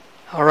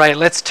All right,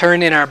 let's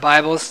turn in our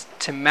Bibles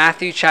to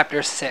Matthew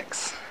chapter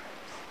 6.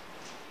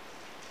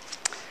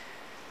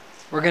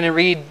 We're going to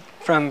read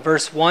from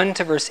verse 1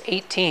 to verse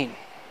 18.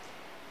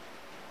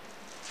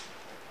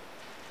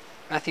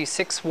 Matthew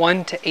 6,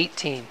 1 to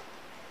 18.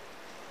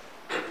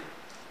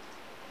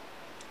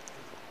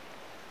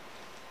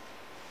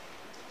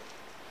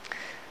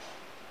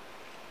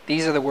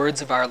 These are the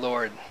words of our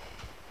Lord.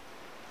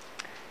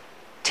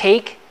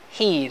 Take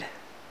heed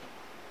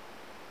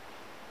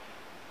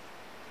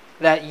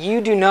that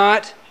you do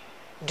not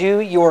do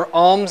your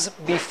alms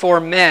before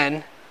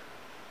men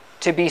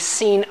to be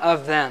seen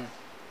of them.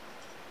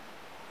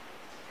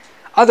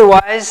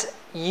 Otherwise,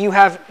 you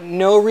have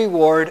no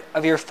reward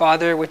of your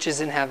Father which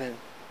is in heaven.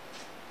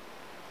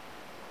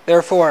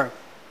 Therefore,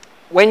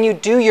 when you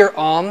do your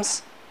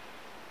alms,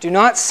 do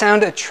not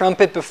sound a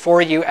trumpet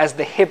before you as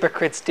the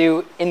hypocrites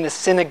do in the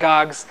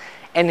synagogues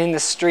and in the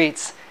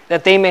streets,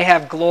 that they may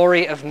have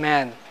glory of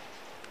men.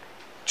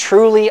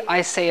 Truly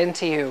I say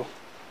unto you,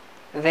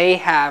 they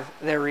have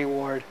their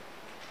reward.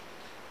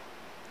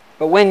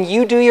 But when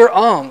you do your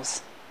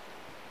alms,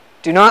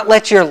 do not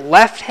let your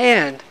left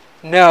hand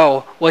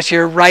know what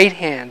your right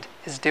hand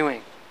is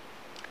doing,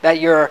 that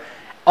your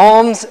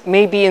alms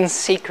may be in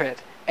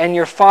secret, and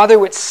your Father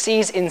which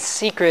sees in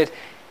secret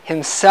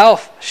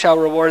himself shall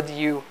reward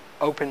you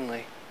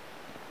openly.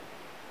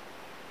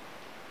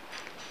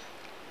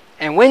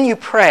 And when you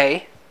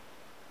pray,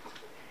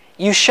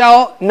 you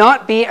shall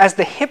not be as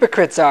the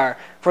hypocrites are,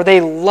 for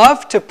they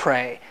love to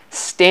pray,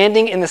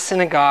 standing in the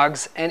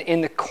synagogues and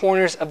in the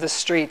corners of the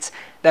streets,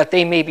 that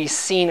they may be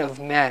seen of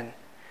men.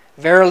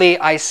 Verily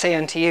I say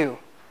unto you,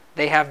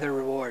 they have their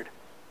reward.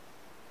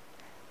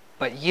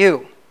 But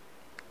you,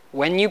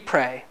 when you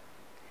pray,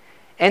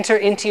 enter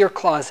into your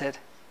closet,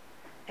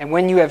 and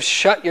when you have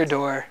shut your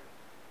door,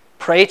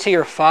 pray to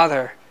your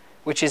Father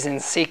which is in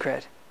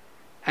secret,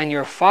 and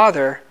your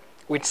Father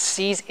which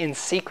sees in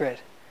secret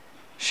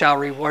shall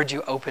reward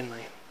you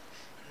openly.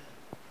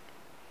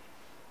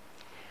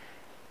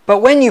 But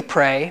when you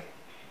pray,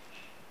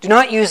 do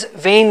not use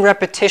vain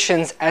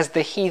repetitions as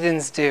the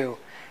heathens do,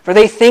 for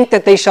they think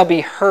that they shall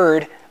be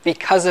heard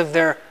because of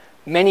their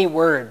many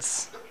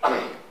words.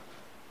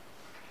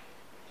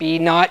 Be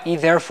not ye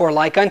therefore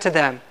like unto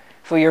them,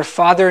 for your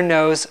Father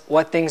knows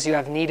what things you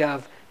have need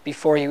of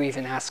before you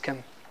even ask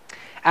him.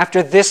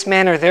 After this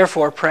manner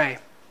therefore pray.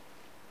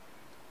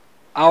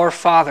 Our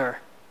Father,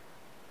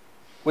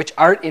 which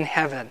art in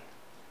heaven,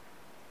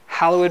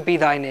 hallowed be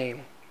thy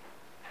name.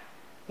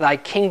 Thy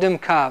kingdom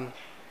come,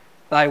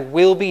 thy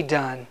will be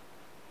done,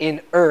 in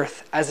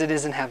earth as it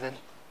is in heaven.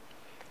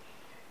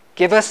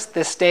 Give us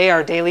this day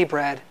our daily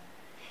bread,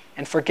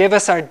 and forgive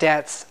us our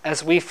debts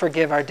as we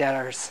forgive our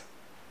debtors.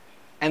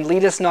 And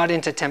lead us not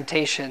into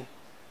temptation,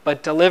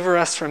 but deliver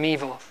us from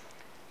evil.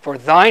 For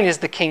thine is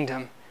the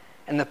kingdom,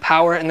 and the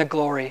power and the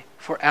glory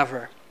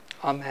forever.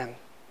 Amen.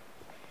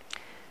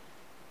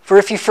 For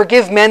if you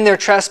forgive men their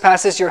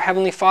trespasses, your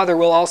heavenly Father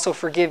will also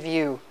forgive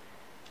you.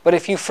 But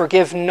if you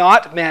forgive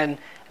not men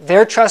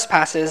their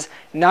trespasses,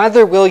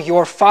 neither will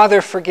your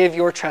Father forgive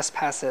your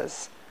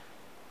trespasses.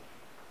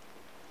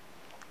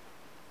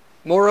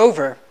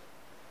 Moreover,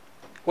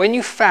 when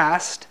you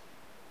fast,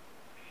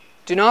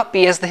 do not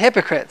be as the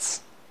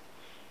hypocrites,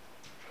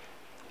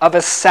 of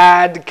a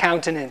sad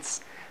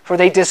countenance, for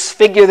they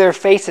disfigure their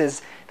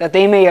faces, that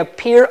they may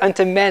appear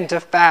unto men to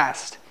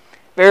fast.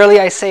 Verily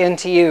I say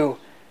unto you,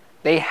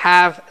 they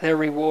have their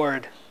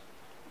reward.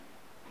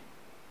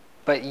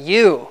 But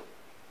you,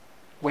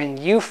 when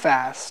you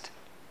fast,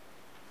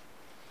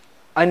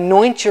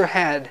 anoint your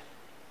head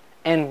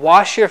and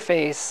wash your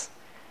face,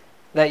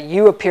 that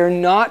you appear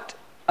not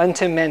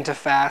unto men to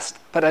fast,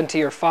 but unto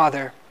your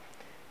Father,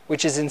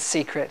 which is in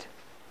secret.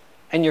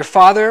 And your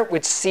Father,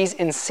 which sees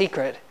in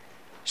secret,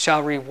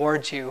 shall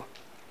reward you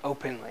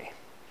openly.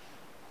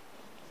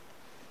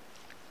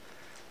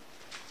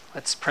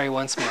 Let's pray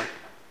once more.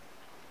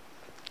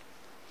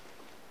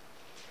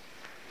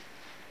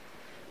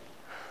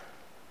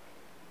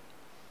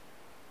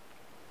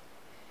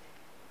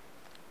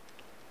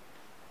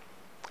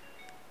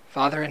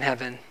 Father in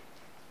heaven,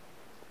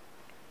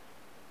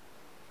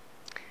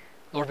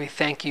 Lord, we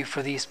thank you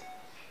for these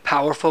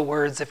powerful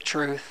words of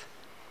truth.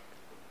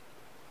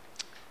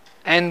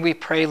 And we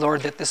pray,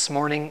 Lord, that this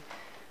morning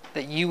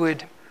that you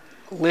would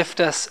lift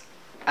us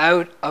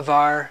out of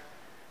our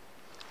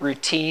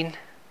routine,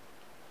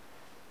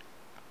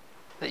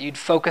 that you'd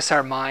focus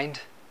our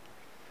mind,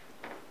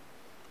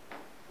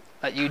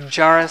 that you'd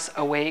jar us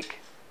awake,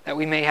 that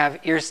we may have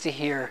ears to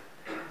hear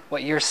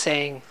what you're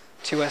saying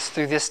to us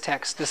through this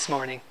text this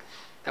morning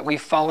that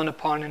we've fallen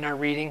upon in our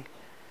reading.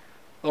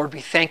 Lord,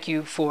 we thank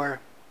you for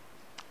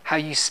how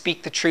you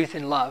speak the truth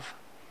in love.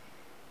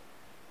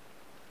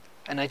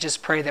 And I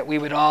just pray that we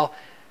would all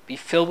be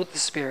filled with the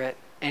Spirit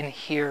and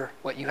hear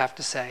what you have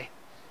to say,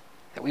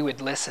 that we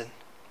would listen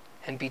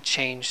and be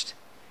changed.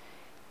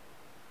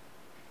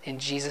 In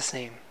Jesus'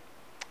 name,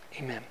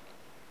 amen.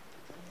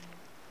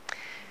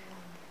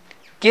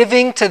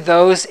 Giving to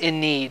those in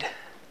need.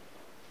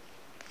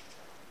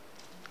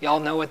 Y'all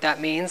know what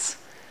that means?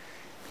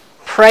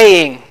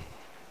 Praying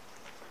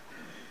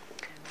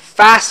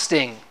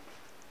fasting,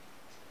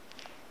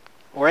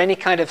 or any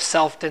kind of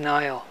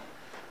self-denial.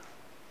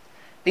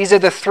 These are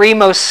the three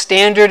most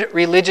standard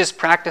religious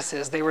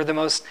practices. They were the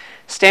most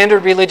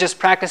standard religious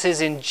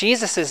practices in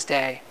Jesus'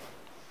 day.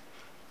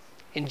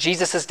 In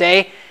Jesus'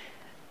 day,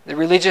 the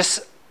religious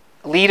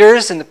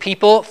leaders and the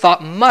people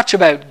thought much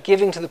about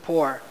giving to the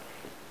poor,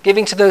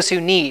 giving to those who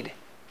need.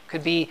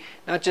 Could be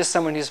not just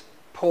someone who's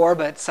poor,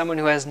 but someone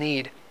who has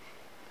need.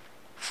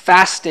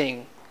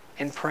 Fasting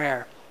and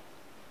prayer.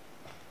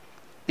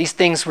 These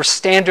things were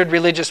standard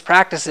religious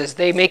practices.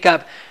 They make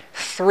up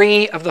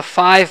 3 of the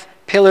 5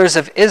 pillars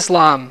of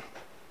Islam.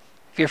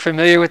 If you're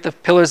familiar with the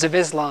pillars of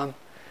Islam,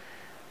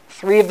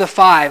 3 of the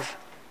 5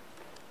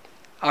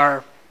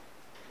 are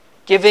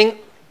giving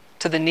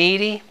to the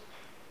needy,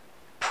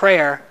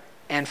 prayer,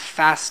 and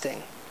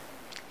fasting.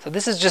 So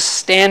this is just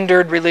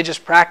standard religious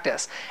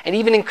practice. And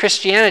even in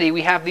Christianity,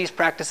 we have these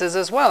practices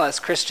as well as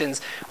Christians.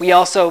 We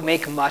also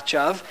make much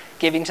of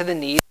giving to the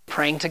needy,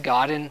 praying to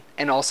God,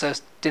 and also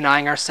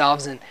denying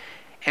ourselves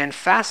and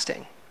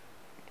fasting,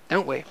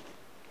 don't we?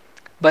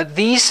 But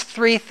these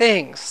 3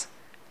 things,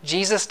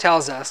 Jesus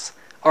tells us,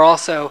 are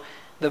also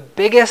the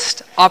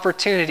biggest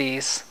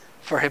opportunities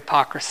for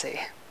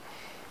hypocrisy.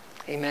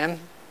 Amen?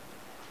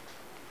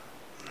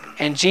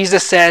 And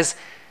Jesus says,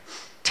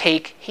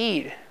 take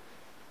heed.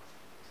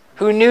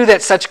 Who knew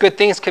that such good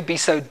things could be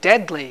so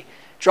deadly?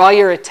 Draw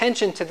your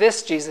attention to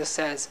this, Jesus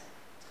says,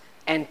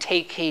 and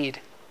take heed.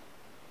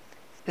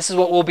 This is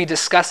what we'll be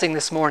discussing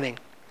this morning.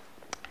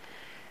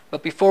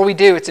 But before we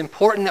do, it's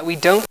important that we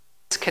don't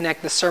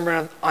disconnect the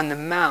Sermon on the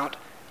Mount,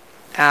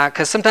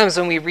 because sometimes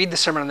when we read the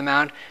Sermon on the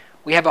Mount,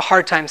 we have a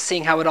hard time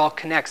seeing how it all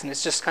connects, and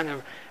it's just kind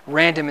of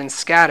random and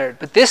scattered.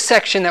 But this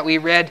section that we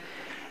read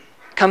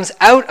comes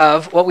out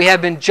of what we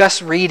have been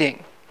just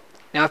reading.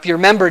 Now, if you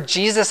remember,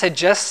 Jesus had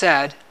just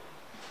said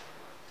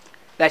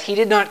that he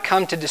did not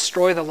come to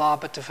destroy the law,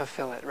 but to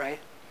fulfill it, right?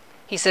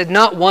 He said,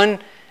 not one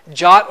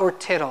jot or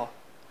tittle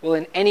will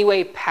in any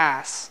way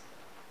pass,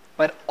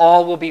 but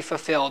all will be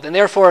fulfilled. And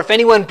therefore, if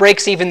anyone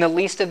breaks even the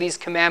least of these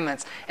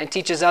commandments and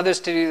teaches others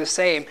to do the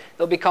same,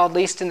 they'll be called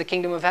least in the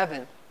kingdom of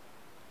heaven.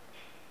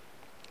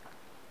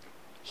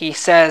 He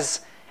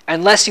says,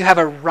 unless you have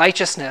a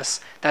righteousness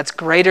that's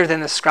greater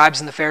than the scribes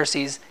and the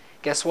Pharisees,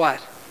 guess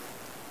what?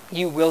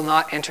 You will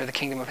not enter the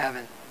kingdom of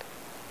heaven.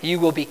 You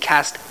will be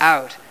cast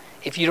out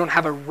if you don't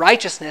have a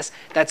righteousness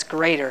that's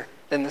greater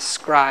than the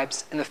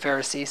scribes and the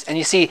Pharisees. And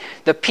you see,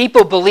 the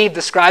people believed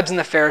the scribes and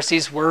the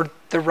Pharisees were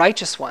the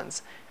righteous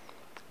ones.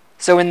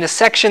 So in the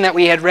section that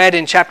we had read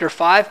in chapter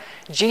 5,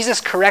 Jesus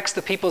corrects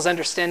the people's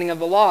understanding of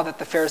the law that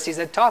the Pharisees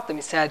had taught them.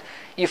 He said,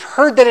 you've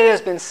heard that it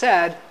has been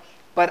said,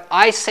 but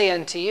I say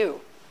unto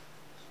you.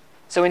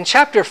 So in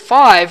chapter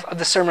 5 of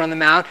the Sermon on the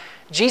Mount,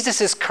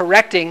 Jesus is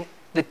correcting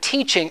the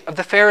teaching of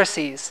the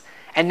Pharisees.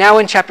 And now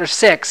in chapter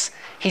 6,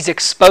 he's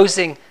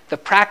exposing the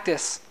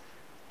practice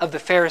of the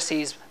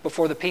Pharisees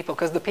before the people,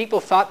 because the people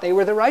thought they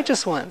were the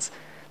righteous ones.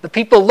 The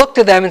people looked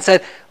to them and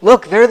said,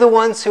 look, they're the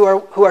ones who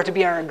are to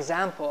be our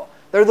example.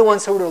 They're the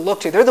ones who are to look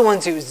to. They're the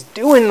ones who's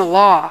doing the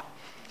law.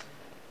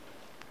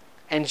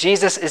 And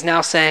Jesus is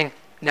now saying,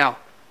 no.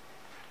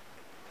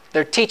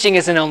 Their teaching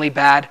isn't only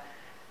bad,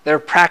 their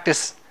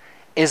practice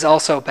is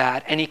also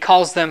bad. And he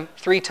calls them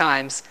 3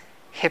 times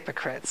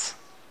hypocrites.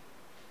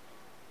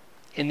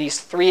 In these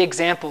 3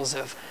 examples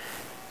of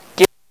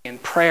giving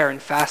and prayer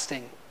and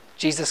fasting,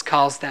 Jesus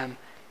calls them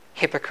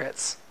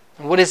hypocrites.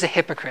 And what is a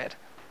hypocrite?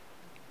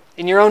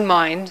 In your own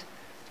mind,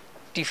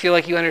 do you feel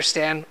like you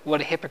understand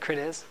what a hypocrite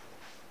is?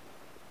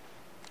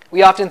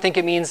 We often think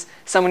it means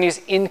someone who's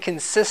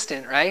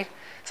inconsistent, right?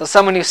 So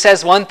someone who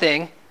says one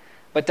thing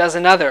but does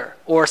another.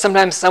 Or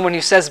sometimes someone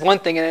who says one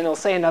thing and then they'll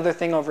say another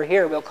thing over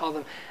here. We'll call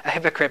them a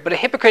hypocrite. But a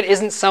hypocrite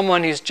isn't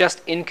someone who's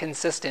just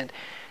inconsistent.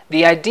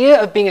 The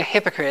idea of being a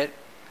hypocrite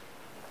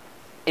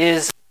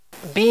is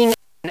being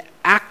an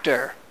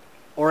actor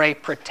or a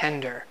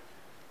pretender.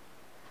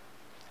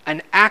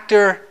 An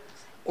actor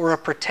or a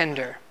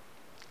pretender.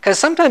 Because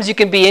sometimes you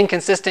can be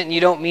inconsistent and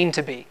you don't mean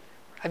to be.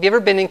 Have you ever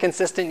been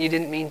inconsistent and you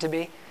didn't mean to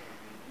be?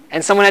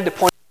 And someone had to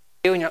point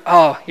at you and you're,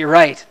 oh, you're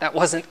right, that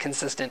wasn't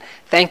consistent.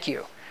 Thank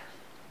you.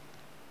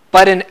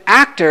 But an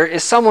actor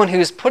is someone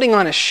who's putting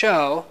on a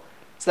show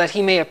so that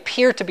he may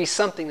appear to be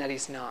something that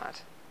he's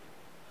not.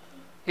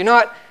 You're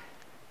not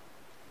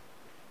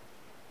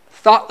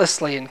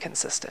thoughtlessly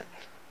inconsistent.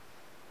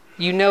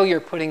 You know you're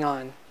putting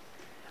on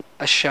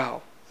a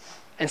show.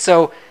 And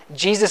so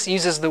Jesus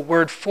uses the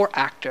word for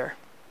actor,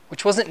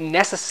 which wasn't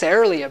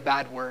necessarily a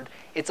bad word.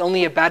 It's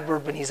only a bad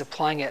word when he's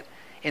applying it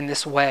in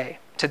this way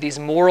to these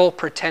moral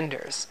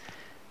pretenders.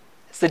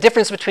 It's the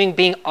difference between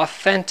being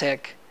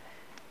authentic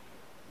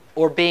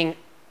or being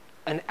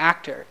an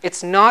actor.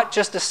 It's not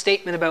just a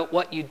statement about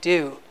what you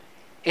do.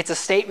 It's a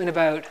statement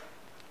about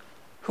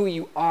who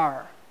you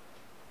are.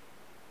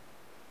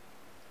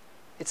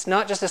 It's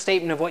not just a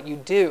statement of what you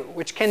do,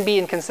 which can be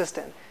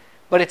inconsistent,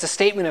 but it's a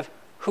statement of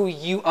who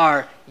you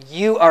are.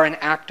 You are an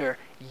actor.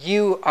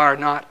 You are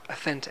not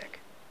authentic.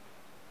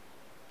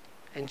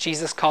 And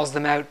Jesus calls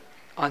them out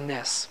on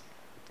this.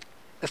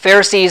 The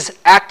Pharisees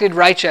acted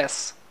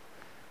righteous.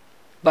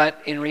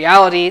 but in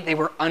reality, they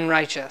were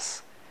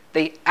unrighteous.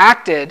 They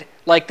acted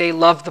like they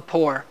loved the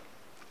poor.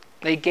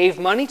 They gave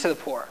money to the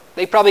poor.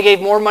 They probably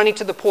gave more money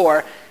to the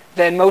poor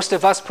than most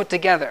of us put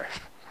together.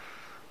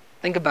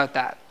 Think about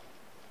that.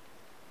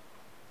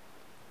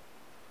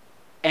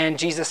 And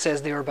Jesus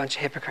says they were a bunch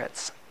of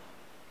hypocrites.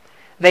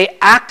 They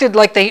acted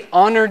like they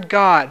honored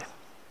God,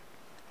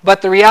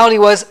 but the reality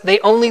was they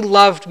only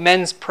loved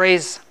men's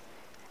praise,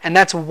 and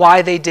that's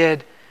why they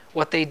did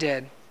what they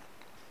did.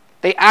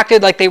 They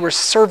acted like they were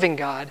serving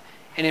God,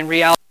 and in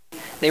reality,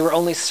 they were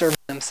only serving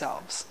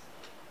themselves.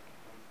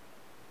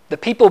 The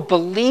people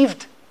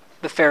believed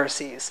the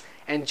Pharisees,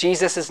 and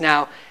Jesus is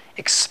now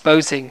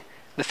exposing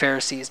the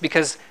Pharisees,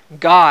 because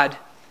God,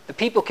 the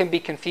people can be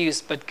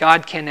confused, but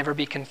God can never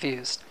be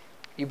confused.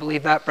 You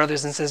believe that,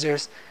 brothers and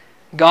sisters?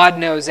 God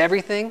knows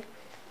everything.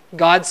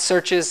 God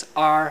searches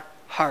our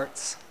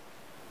hearts.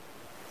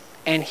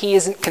 And he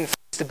isn't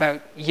confused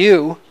about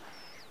you.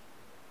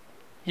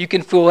 You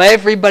can fool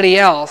everybody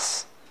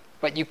else,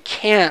 but you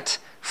can't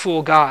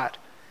fool God.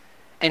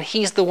 And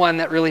he's the one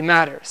that really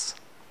matters.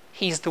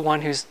 He's the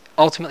one who's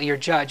ultimately your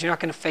judge. You're not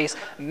going to face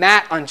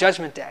Matt on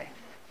Judgment Day.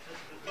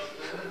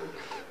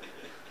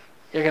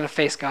 You're going to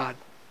face God.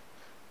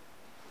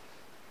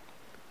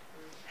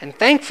 And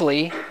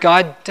thankfully,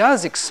 God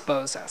does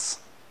expose us.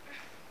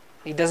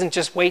 He doesn't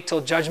just wait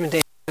till Judgment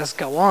Day and just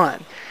go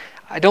on.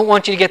 I don't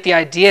want you to get the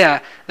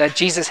idea that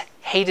Jesus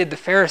hated the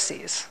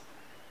Pharisees.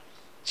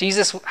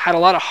 Jesus had a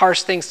lot of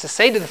harsh things to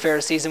say to the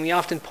Pharisees, and we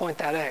often point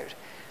that out.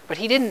 But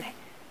he didn't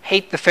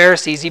hate the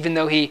Pharisees, even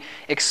though he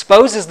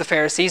exposes the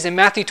Pharisees. In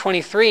Matthew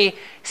 23,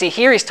 see,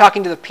 here he's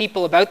talking to the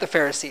people about the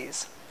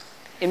Pharisees.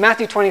 In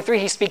Matthew 23,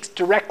 he speaks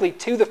directly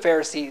to the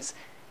Pharisees,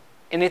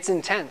 and it's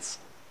intense.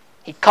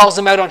 He calls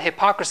them out on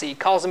hypocrisy. He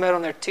calls them out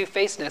on their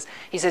two-facedness.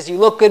 He says, you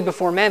look good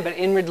before men, but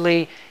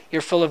inwardly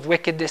you're full of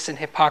wickedness and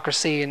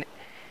hypocrisy and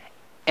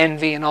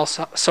envy and all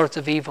sorts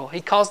of evil.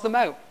 He calls them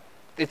out.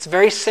 It's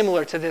very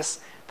similar to this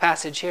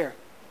passage here.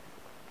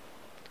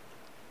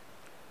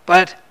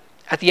 But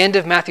at the end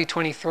of Matthew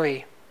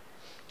 23,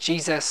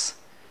 Jesus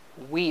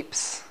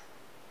weeps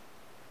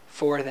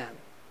for them.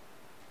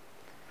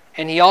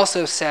 And he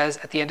also says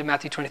at the end of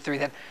Matthew 23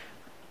 that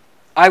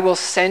I will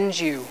send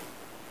you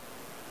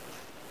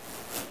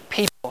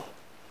people,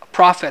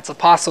 prophets,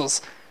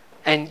 apostles,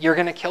 and you're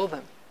going to kill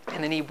them.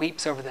 And then he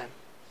weeps over them.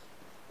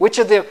 Which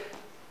of the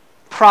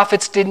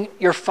prophets didn't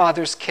your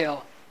fathers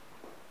kill?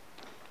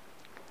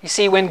 You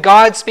see, when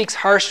God speaks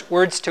harsh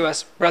words to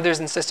us, brothers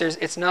and sisters,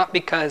 it's not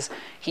because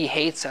he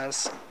hates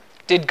us.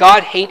 Did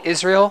God hate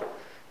Israel,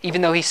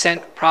 even though he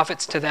sent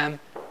prophets to them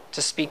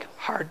to speak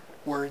hard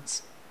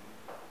words?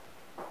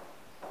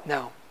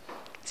 No.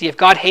 See, if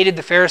God hated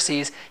the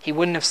Pharisees, he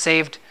wouldn't have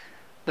saved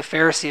the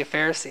Pharisee of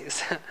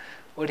Pharisees,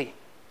 would he?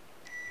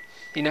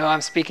 You know who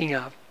I'm speaking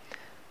of?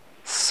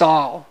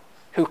 Saul,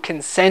 who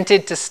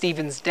consented to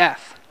Stephen's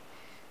death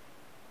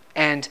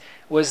and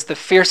was the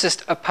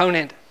fiercest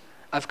opponent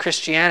of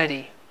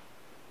Christianity.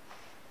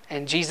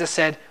 And Jesus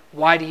said,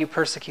 why do you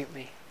persecute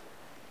me?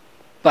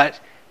 But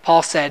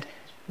Paul said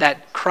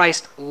that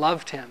Christ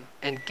loved him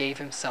and gave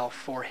himself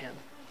for him.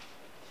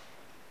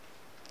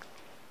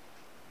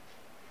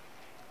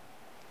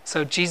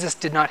 So Jesus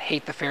did not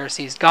hate the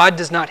Pharisees. God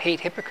does not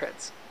hate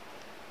hypocrites.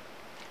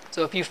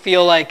 So if you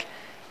feel like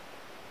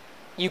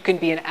you can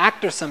be an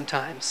actor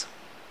sometimes,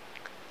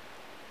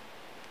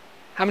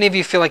 how many of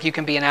you feel like you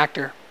can be an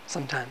actor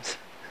sometimes?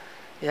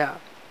 Yeah.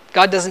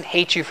 God doesn't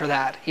hate you for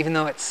that, even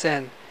though it's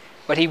sin.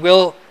 But he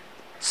will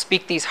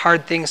speak these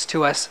hard things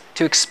to us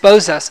to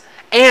expose us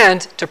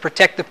and to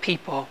protect the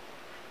people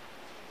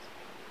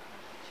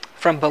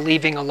from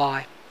believing a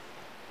lie.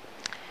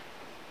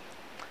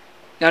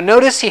 Now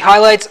notice he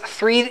highlights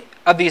 3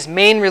 of these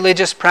main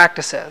religious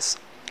practices.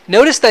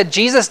 Notice that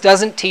Jesus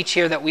doesn't teach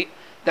here that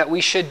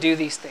we should do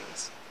these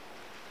things.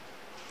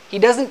 He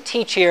doesn't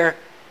teach here,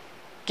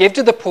 give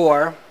to the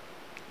poor,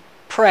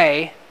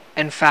 pray,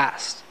 and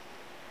fast.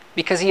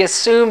 Because he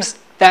assumes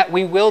that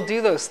we will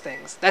do those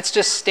things. That's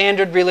just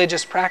standard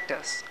religious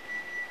practice.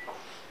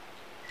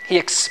 He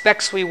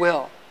expects we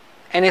will.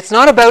 And it's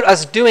not about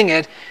us doing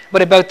it,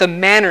 but about the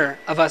manner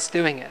of us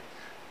doing it.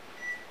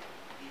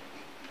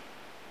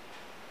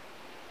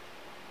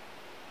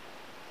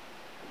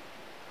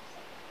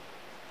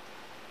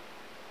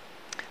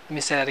 Let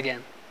me say that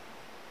again.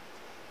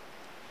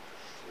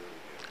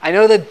 I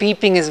know that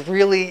beeping is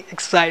really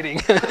exciting.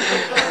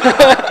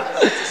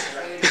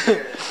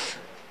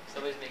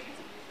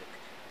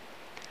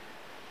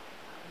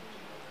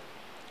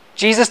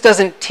 Jesus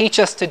doesn't teach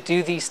us to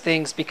do these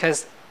things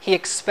because he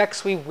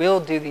expects we will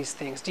do these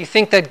things. Do you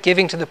think that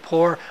giving to the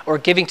poor or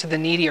giving to the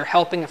needy or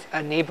helping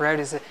a neighbor out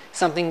is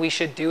something we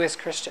should do as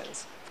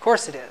Christians? Of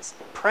course it is.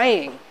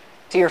 Praying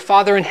to your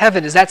Father in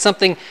heaven, is that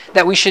something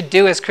that we should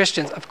do as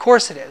Christians? Of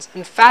course it is.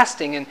 And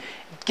fasting and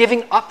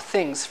giving up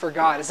things for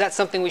God, is that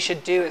something we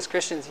should do as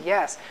Christians?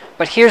 Yes.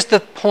 But here's the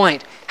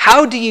point.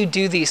 How do you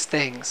do these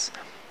things?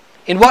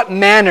 In what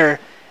manner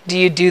do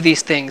you do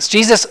these things?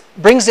 Jesus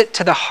brings it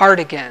to the heart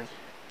again.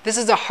 This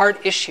is a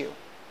heart issue,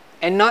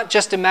 and not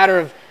just a matter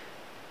of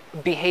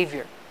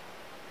behavior.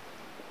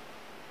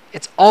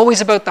 It's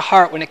always about the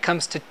heart when it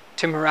comes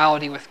to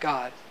morality with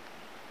God.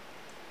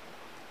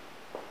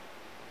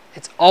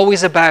 It's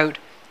always about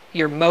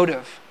your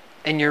motive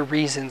and your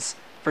reasons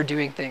for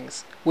doing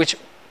things, which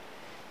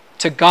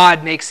to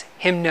God makes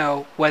him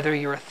know whether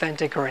you're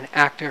authentic or an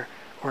actor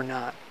or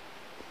not.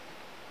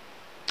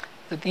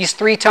 These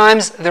 3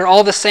 times, they're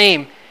all the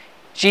same.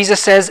 Jesus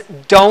says,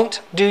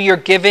 don't do your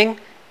giving,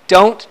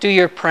 don't do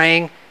your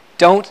praying,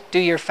 don't do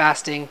your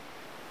fasting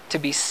to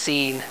be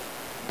seen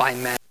by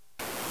men.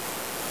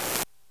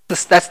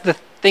 That's the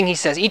thing he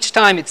says. Each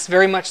time it's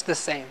very much the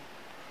same.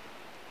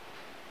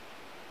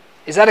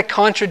 Is that a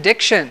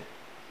contradiction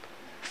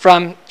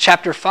from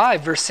chapter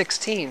 5, verse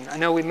 16? I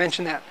know we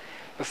mentioned that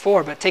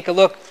before, but take a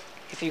look.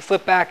 If you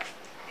flip back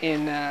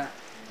in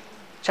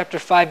chapter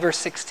 5, verse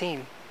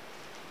 16.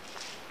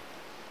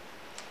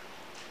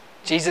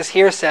 Jesus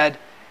here said,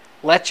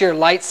 let your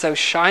light so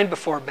shine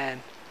before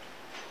men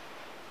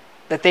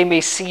that they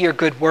may see your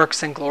good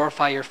works and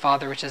glorify your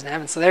Father which is in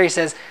heaven. So there he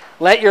says,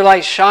 let your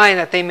light shine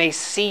that they may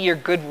see your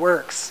good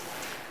works.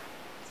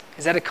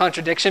 Is that a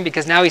contradiction?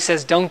 Because now he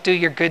says, don't do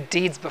your good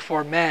deeds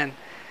before men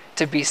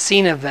to be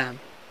seen of them.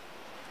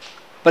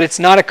 But it's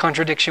not a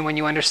contradiction when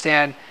you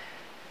understand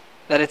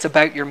that it's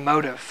about your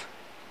motive.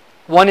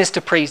 One is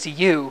to praise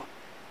you,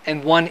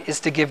 and one is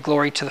to give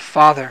glory to the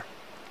Father.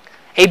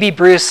 A.B.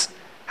 Bruce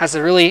has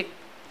a really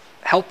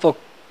helpful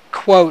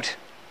quote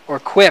or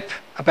quip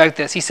about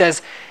this. He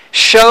says,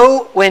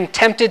 show when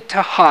tempted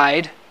to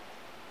hide,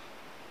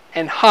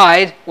 and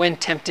hide when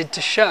tempted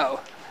to show.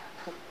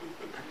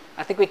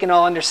 I think we can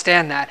all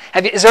understand that.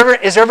 Is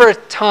there ever a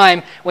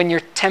time when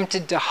you're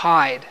tempted to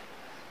hide?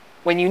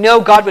 When you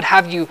know God would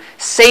have you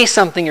say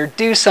something or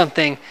do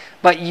something,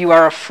 but you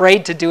are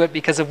afraid to do it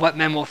because of what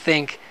men will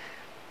think,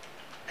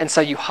 and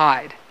so you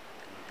hide.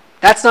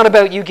 That's not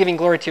about you giving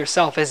glory to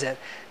yourself, is it?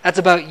 That's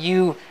about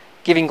you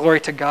giving glory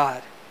to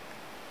God.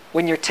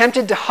 When you're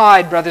tempted to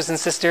hide, brothers and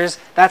sisters,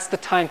 that's the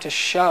time to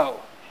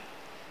show.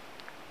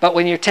 But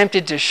when you're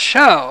tempted to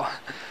show,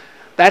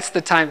 that's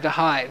the time to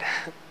hide.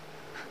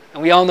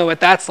 And we all know what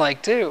that's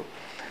like too.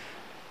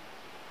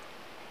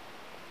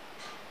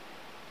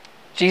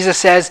 Jesus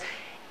says,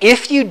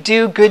 if you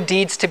do good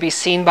deeds to be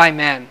seen by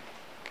men,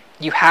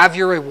 you have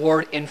your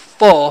reward in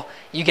full.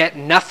 You get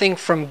nothing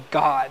from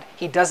God.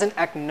 He doesn't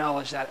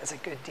acknowledge that as a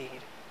good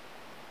deed.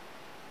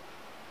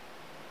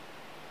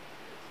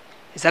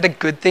 Is that a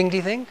good thing, do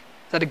you think?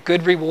 Is that a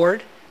good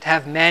reward to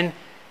have men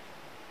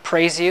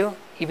praise you,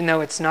 even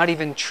though it's not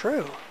even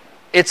true?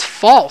 It's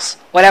false.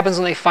 What happens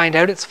when they find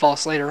out it's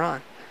false later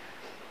on?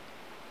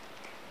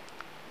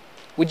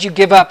 Would you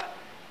give up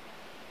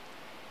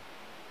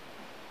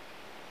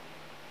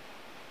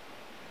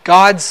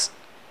God's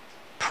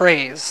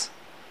praise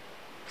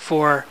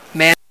for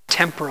man's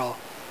temporal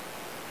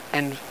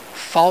and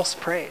false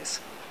praise?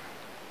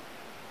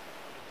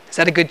 Is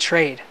that a good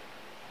trade?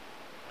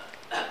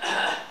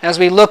 As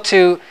we look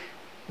to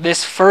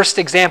this first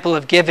example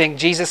of giving,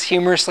 Jesus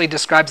humorously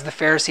describes the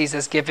Pharisees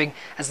as giving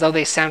as though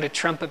they sound a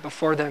trumpet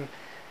before them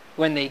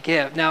when they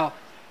give. Now,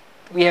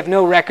 we have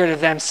no record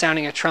of them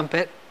sounding a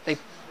trumpet. They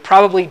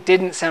probably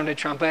didn't sound a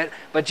trumpet,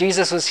 but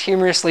Jesus was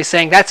humorously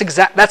saying that's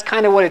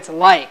kind of what it's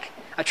like.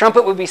 A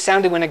trumpet would be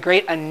sounded when a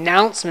great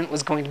announcement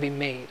was going to be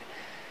made.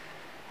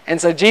 And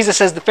so Jesus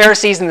says the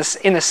Pharisees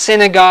in the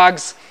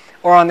synagogues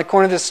or on the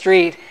corner of the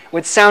street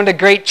would sound a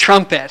great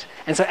trumpet.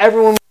 And so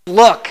everyone would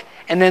look,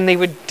 and then they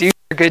would do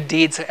their good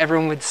deeds so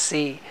everyone would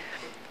see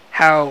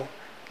how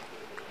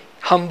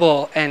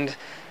humble and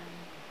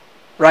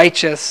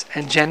righteous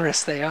and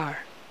generous they are.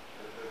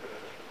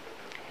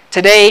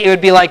 Today, it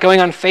would be like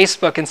going on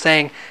Facebook and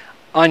saying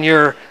on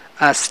your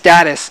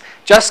status,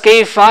 just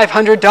gave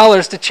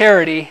 $500 to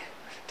charity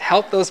to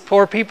help those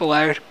poor people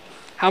out.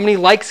 How many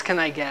likes can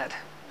I get?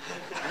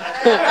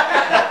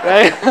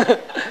 Right?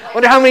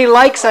 Wonder how many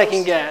likes I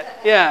can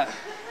get. Yeah.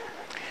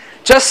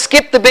 Just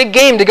skipped the big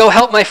game to go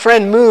help my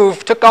friend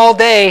move. Took all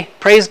day.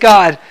 Praise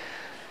God.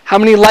 How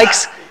many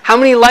likes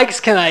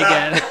can I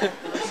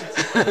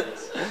get?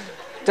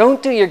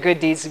 Don't do your good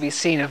deeds to be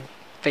seen of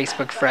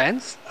Facebook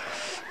friends.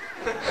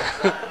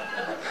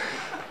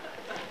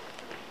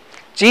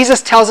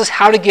 Jesus tells us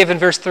how to give in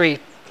verse 3.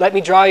 Let me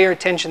draw your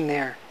attention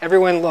there.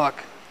 Everyone look.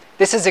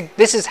 This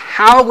is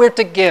how we're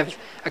to give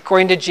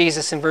according to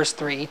Jesus in verse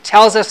 3. He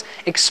tells us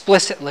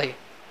explicitly.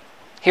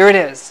 Here it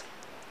is.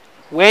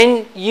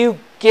 When you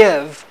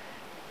give,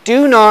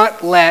 do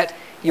not let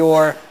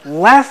your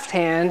left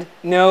hand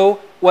know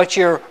what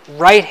your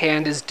right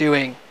hand is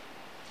doing.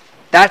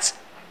 That's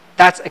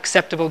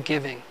acceptable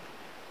giving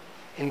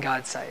in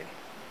God's sight.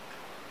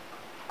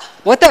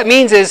 What that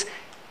means is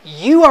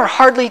you are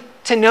hardly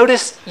to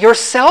notice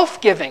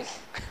yourself giving.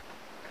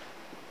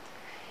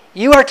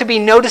 You are to be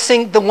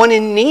noticing the one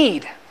in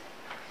need.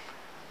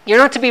 You're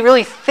not to be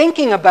really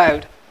thinking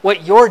about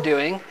what you're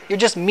doing. You're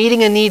just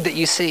meeting a need that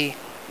you see.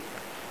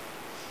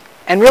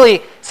 And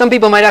really, some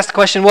people might ask the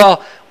question,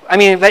 well, I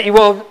mean, that you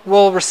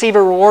will receive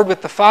a reward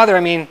with the Father. I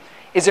mean,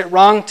 is it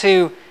wrong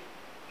to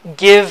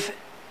give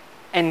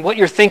and what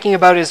you're thinking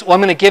about is, well, I'm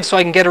going to give so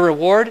I can get a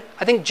reward.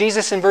 I think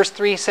Jesus in verse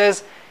 3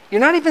 says, you're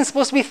not even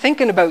supposed to be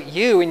thinking about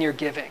you in your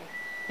giving.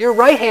 Your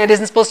right hand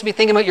isn't supposed to be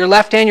thinking about your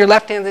left hand. Your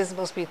left hand isn't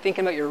supposed to be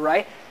thinking about your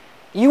right.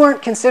 You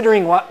aren't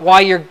considering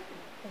what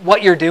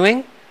you're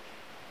doing.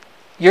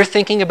 You're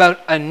thinking about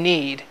a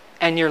need,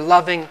 and you're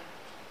loving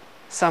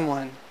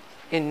someone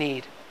in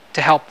need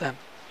to help them.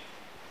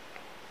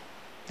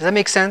 Does that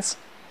make sense?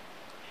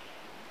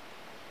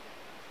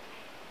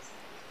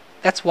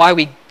 That's why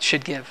we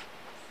should give.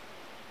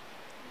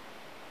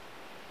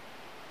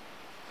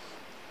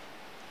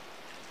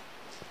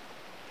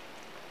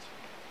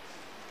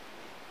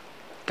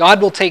 God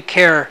will take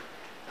care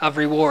of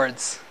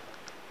rewards.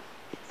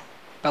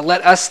 But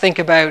let us think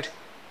about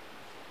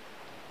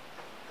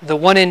the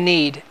one in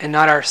need and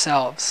not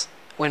ourselves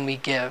when we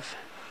give.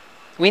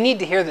 We need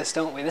to hear this,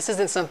 don't we? This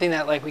isn't something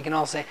that we can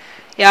all say,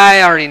 yeah,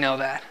 I already know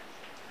that.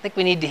 I think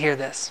we need to hear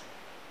this.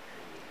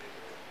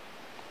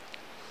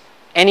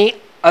 Any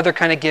other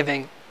kind of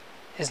giving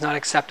is not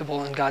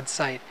acceptable in God's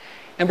sight.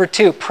 Number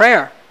 2,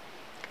 prayer.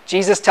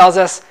 Jesus tells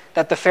us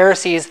that the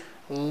Pharisees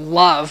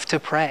love to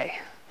pray.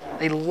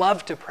 They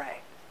love to pray.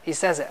 He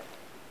says it.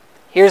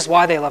 Here's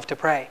why they love to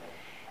pray.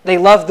 They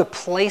love the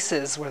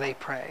places where they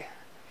pray.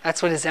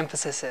 That's what his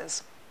emphasis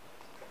is.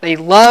 They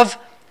love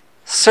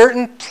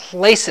certain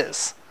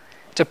places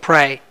to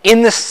pray,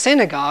 in the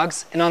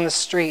synagogues and on the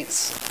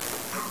streets,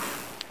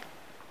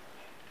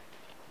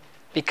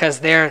 because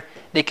there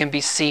they can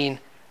be seen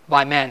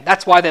by men.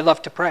 That's why they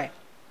love to pray.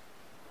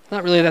 It's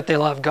not really that they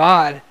love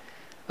God,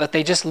 but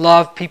they just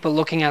love people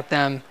looking at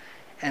them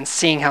and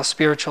seeing how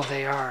spiritual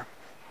they are.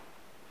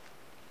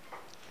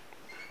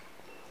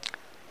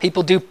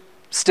 People do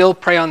still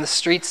pray on the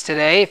streets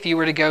today. If you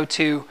were to go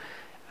to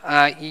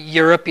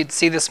Europe, you'd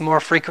see this more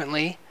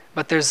frequently.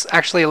 But there's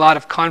actually a lot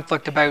of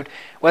conflict about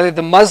whether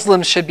the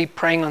Muslims should be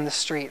praying on the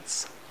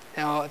streets.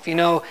 Now, if you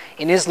know,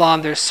 in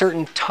Islam, there's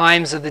certain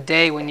times of the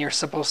day when you're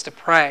supposed to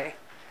pray.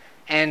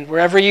 And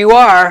wherever you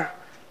are,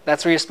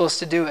 that's where you're supposed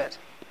to do it.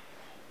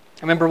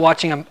 I remember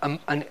watching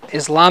an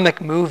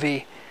Islamic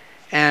movie,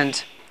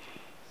 and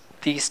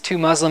these two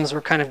Muslims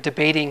were kind of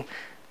debating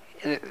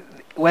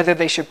whether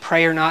they should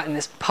pray or not in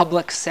this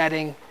public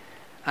setting.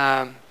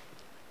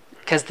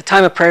 Because the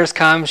time of prayers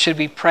come, should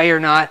we pray or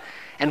not?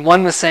 And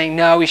one was saying,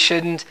 no, we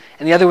shouldn't.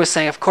 And the other was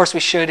saying, of course we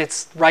should.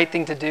 It's the right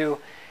thing to do.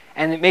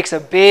 And it makes a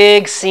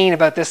big scene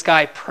about this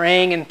guy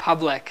praying in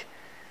public.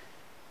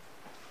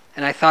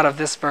 And I thought of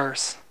this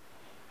verse.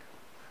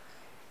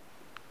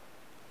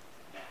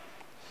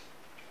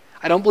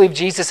 I don't believe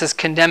Jesus is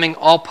condemning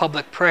all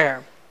public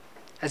prayer,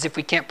 as if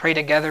we can't pray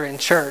together in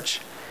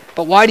church.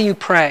 But why do you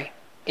pray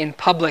in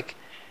public?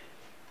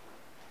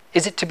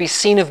 Is it to be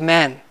seen of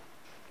men?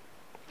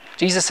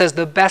 Jesus says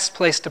the best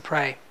place to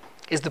pray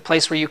is the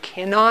place where you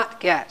cannot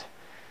get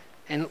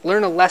and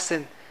learn a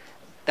lesson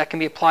that can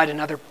be applied in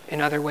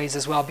other ways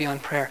as well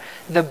beyond prayer.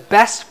 The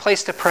best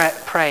place to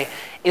pray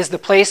is the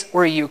place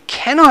where you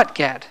cannot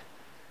get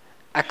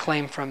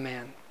acclaim from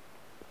man,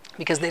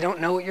 because they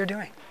don't know what you're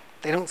doing.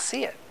 They don't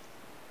see it.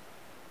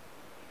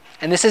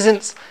 And this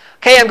isn't,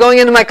 okay, I'm going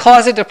into my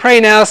closet to pray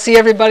now, see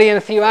everybody in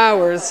a few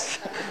hours.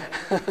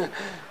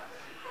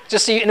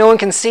 Just so no one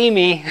can see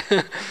me.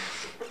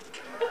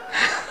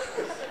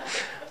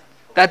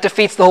 That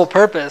defeats the whole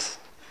purpose.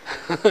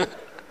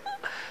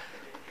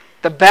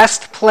 The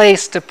best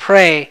place to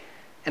pray,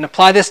 and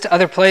apply this to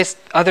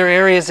other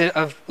areas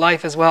of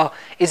life as well,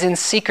 is in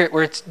secret,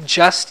 where it's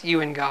just you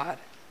and God.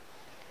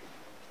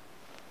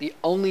 The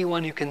only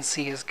one who can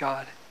see is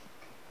God.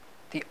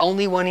 The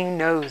only one who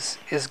knows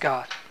is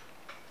God.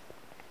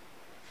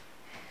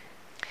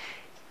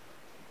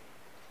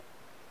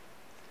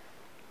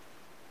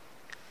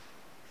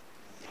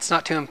 It's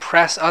not to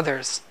impress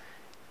others.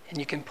 And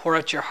you can pour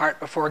out your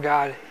heart before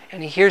God,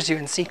 and he hears you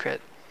in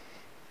secret.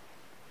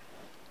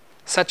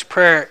 Such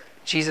prayer,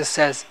 Jesus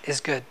says,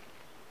 is good.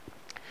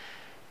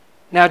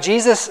 Now,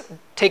 Jesus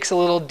takes a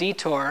little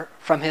detour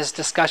from his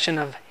discussion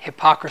of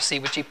hypocrisy,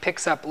 which he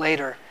picks up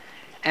later.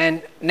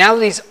 And now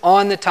that he's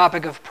on the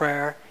topic of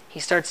prayer, he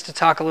starts to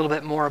talk a little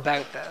bit more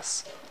about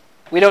this.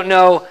 We don't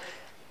know,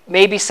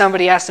 maybe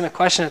somebody asked him a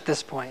question at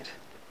this point.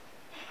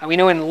 We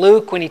know in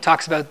Luke, when he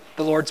talks about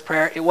the Lord's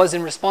Prayer, it was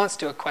in response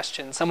to a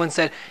question. Someone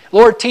said,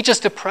 Lord, teach us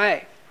to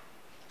pray.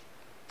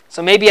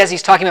 So maybe as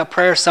he's talking about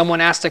prayer,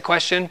 someone asked a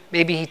question.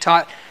 Maybe he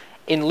taught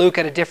in Luke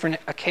at a different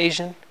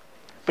occasion.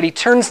 But he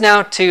turns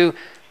now to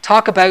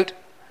talk about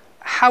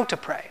how to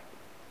pray,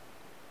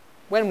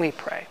 when we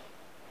pray.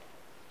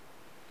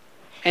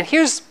 And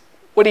here's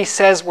what he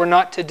says we're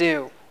not to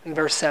do in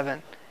verse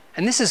 7.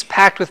 And this is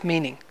packed with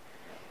meaning.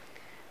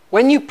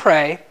 When you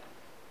pray,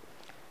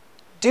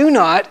 do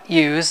not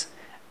use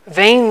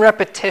vain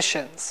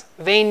repetitions.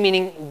 Vain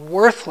meaning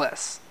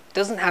worthless. It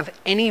doesn't have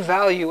any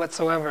value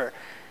whatsoever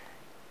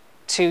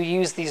to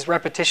use these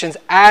repetitions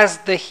as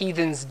the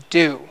heathens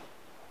do.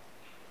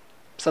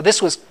 So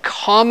this was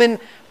common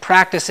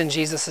practice in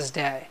Jesus'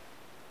 day.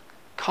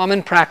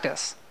 Common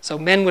practice. So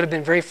men would have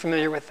been very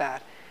familiar with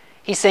that.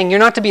 He's saying you're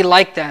not to be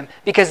like them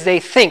because they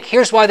think,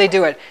 here's why they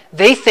do it.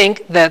 They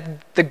think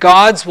that the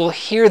gods will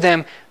hear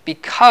them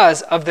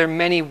because of their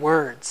many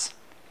words.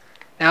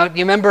 Now, do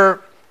you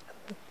remember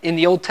in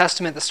the Old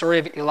Testament the story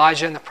of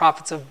Elijah and the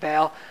prophets of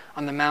Baal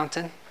on the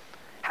mountain?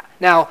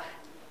 Now,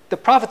 the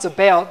prophets of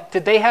Baal,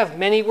 did they have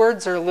many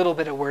words or a little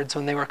bit of words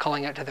when they were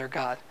calling out to their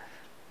God?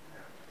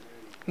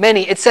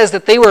 Many. It says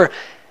that they were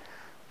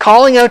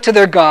calling out to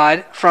their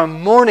God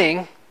from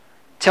morning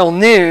till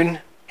noon,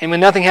 and when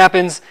nothing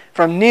happens,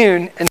 from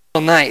noon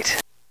until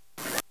night.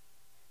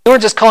 They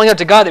weren't just calling out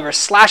to God, they were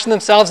slashing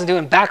themselves and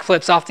doing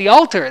backflips off the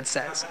altar, it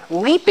says.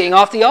 Leaping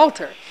off the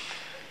altar.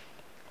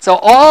 So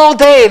all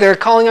day they're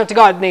calling out to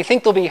God, and they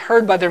think they'll be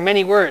heard by their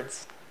many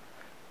words.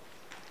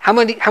 How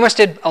much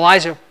did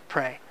Elijah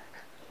pray?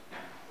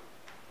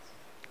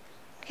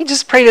 He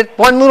just prayed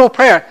one little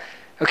prayer.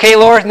 Okay,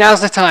 Lord,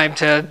 now's the time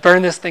to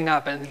burn this thing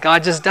up. And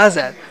God just does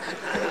it.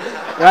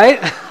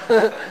 Right?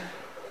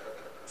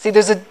 See,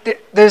 there's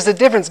a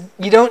difference.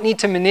 You don't need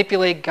to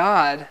manipulate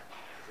God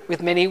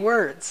with many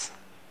words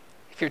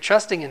if you're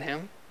trusting in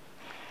him.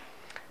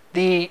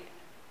 The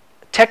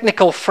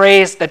technical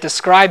phrase that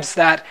describes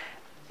that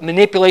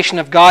manipulation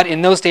of God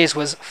in those days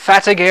was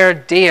fatiger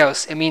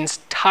Deus. It means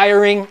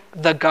tiring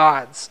the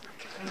gods.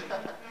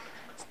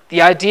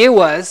 The idea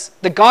was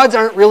the gods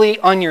aren't really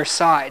on your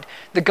side.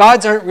 The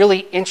gods aren't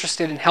really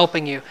interested in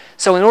helping you.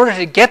 So in order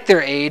to get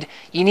their aid,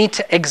 you need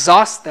to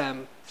exhaust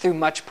them through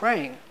much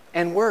praying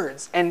and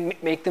words and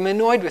make them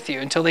annoyed with you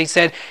until they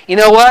said, you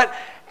know what?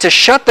 To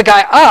shut the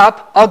guy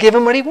up, I'll give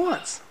him what he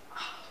wants.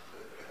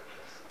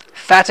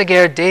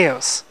 Fatiger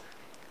Deus.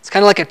 It's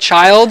kind of like a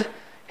child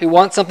who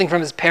wants something from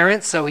his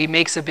parents, so he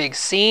makes a big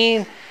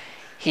scene.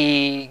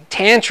 He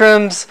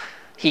tantrums.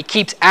 He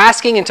keeps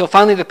asking until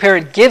finally the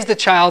parent gives the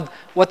child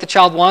what the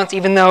child wants,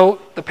 even though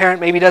the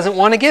parent maybe doesn't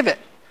want to give it.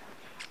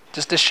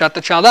 Just to shut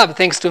the child up. He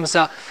thinks to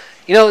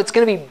himself, you know, it's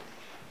going to be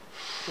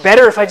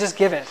better if I just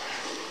give it.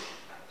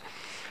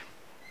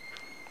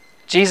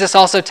 Jesus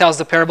also tells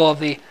the parable of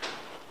the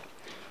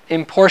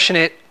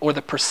importunate or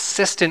the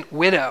persistent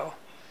widow.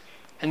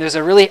 And there's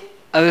a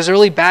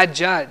really bad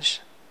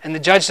judge. And the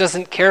judge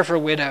doesn't care for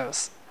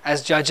widows,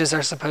 as judges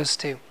are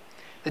supposed to.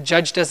 The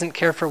judge doesn't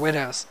care for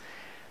widows.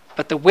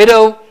 But the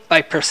widow,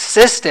 by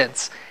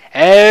persistence,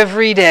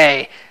 every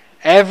day,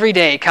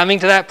 coming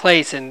to that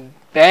place and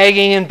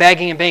begging and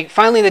begging and begging.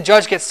 Finally, the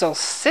judge gets so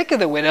sick of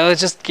the widow, it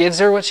just gives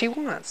her what she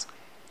wants.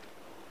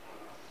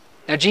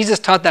 Now, Jesus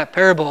taught that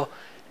parable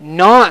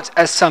not,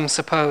 as some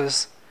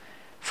suppose,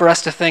 for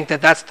us to think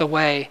that that's the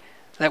way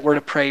that we're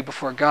to pray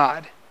before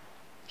God.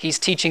 He's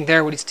teaching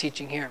there what he's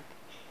teaching here.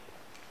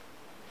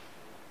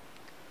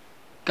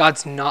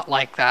 God's not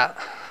like that.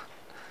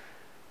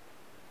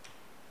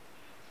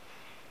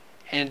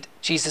 And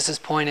Jesus'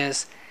 point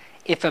is,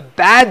 if a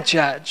bad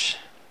judge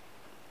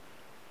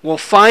will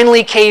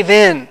finally cave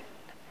in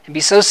and be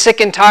so sick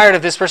and tired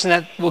of this person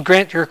that will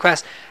grant your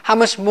request, how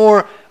much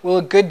more will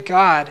a good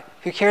God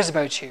who cares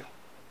about you?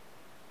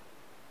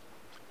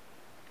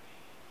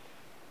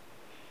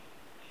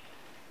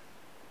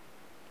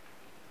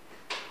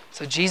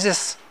 So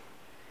Jesus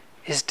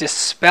is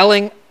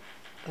dispelling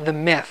the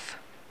myth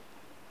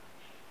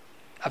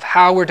of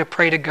how we're to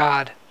pray to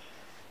God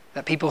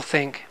that people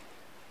think.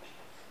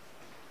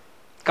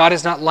 God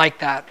is not like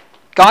that.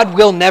 God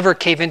will never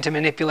cave into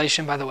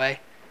manipulation, by the way.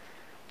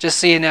 Just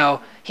so you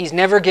know, he's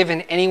never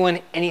given anyone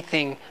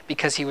anything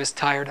because he was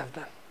tired of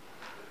them.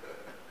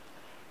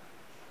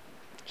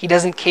 He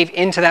doesn't cave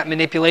into that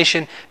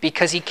manipulation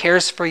because he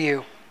cares for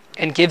you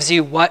and gives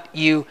you what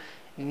you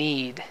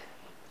need.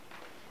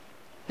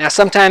 Now,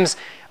 sometimes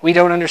we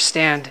don't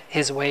understand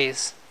his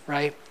ways,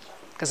 right?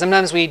 Because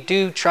sometimes we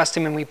do trust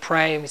him and we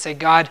pray and we say,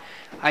 God,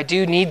 I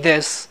do need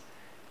this.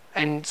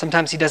 And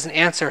sometimes he doesn't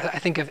answer. I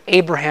think of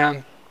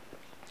Abraham.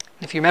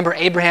 If you remember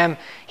Abraham,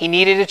 he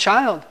needed a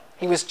child.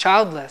 He was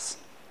childless.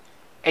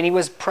 And he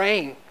was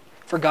praying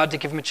for God to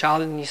give him a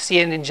child. And you see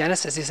it in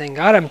Genesis. He's saying,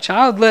 God, I'm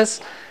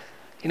childless.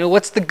 You know,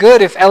 what's the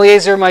good if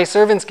Eliezer, my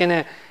servant's going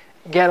to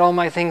get all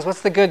my things?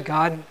 What's the good,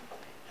 God?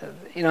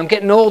 You know, I'm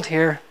getting old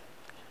here.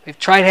 We've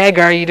tried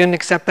Hagar. You didn't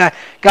accept that.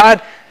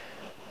 God,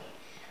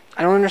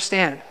 I don't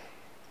understand.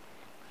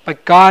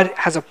 But God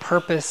has a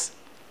purpose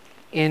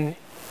in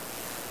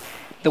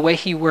the way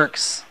he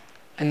works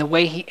and the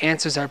way he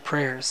answers our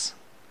prayers.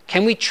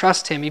 Can we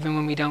trust him even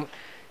when we don't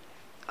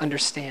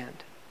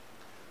understand?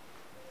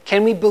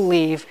 Can we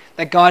believe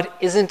that God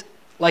isn't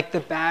like the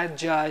bad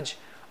judge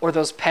or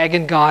those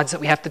pagan gods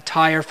that we have to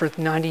tire for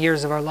 90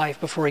 years of our life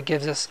before he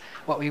gives us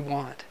what we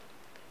want?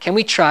 Can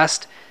we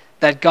trust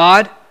that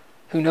God,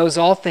 who knows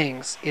all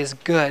things, is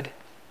good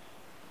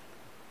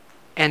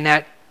and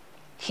that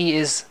he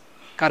is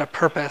got a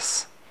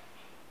purpose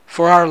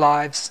for our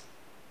lives,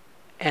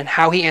 and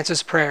how he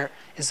answers prayer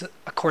is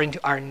according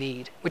to our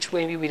need, which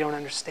maybe we don't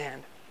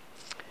understand.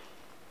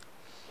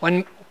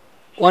 One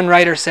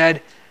writer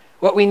said,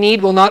 what we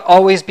need will not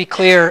always be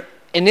clear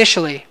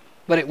initially,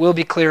 but it will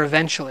be clear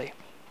eventually.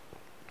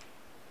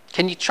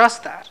 Can you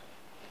trust that?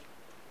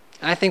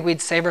 And I think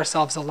we'd save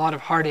ourselves a lot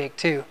of heartache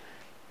too,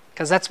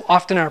 Because that's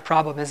often our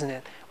problem, isn't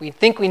it? We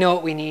think we know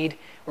what we need,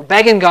 we're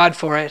begging God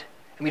for it,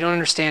 and we don't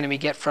understand and we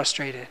get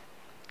frustrated.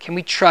 Can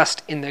we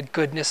trust in the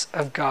goodness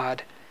of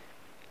God?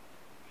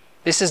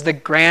 This is the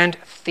grand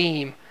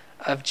theme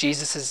of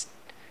Jesus'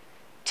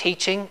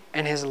 teaching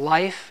and his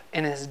life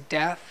and his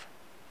death.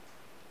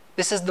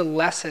 This is the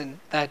lesson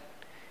that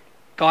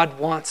God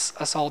wants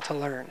us all to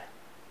learn.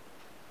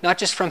 Not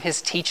just from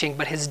his teaching,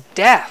 but his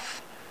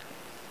death.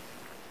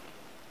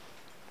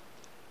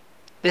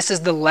 This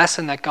is the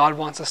lesson that God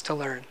wants us to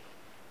learn.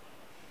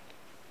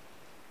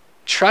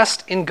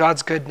 Trust in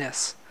God's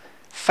goodness.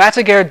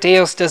 Fatigar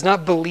Deus does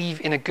not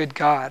believe in a good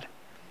God.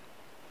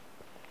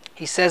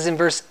 He says in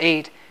verse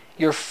 8,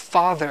 your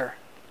Father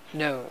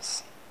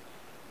knows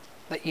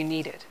that you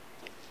need it.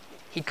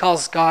 He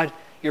calls God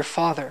your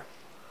Father.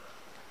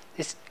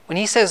 When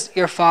he says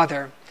your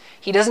Father,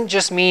 he doesn't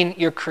just mean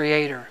your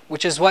Creator,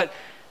 which is what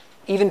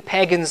even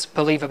pagans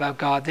believe about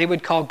God. They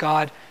would call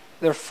God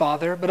their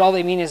Father, but all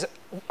they mean is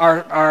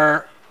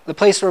the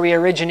place where we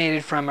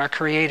originated from, our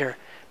Creator.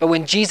 But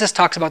when Jesus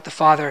talks about the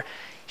Father,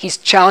 he's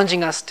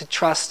challenging us to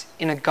trust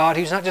in a God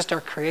who's not just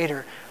our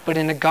Creator, but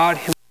in a God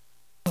who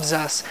loves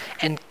us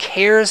and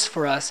cares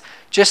for us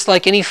just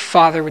like any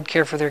father would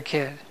care for their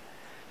kid.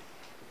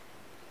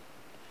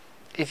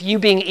 If you,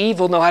 being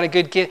evil, know how to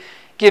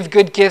give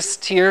good gifts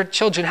to your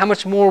children, how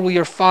much more will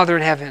your Father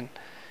in heaven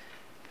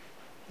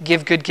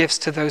give good gifts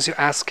to those who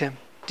ask him?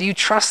 Do you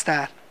trust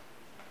that?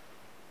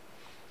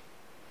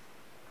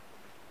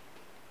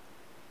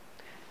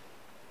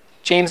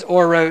 James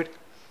Orr wrote,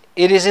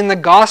 it is in the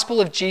gospel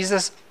of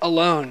Jesus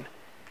alone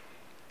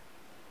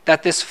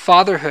that this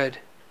fatherhood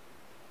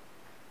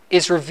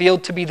is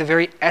revealed to be the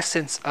very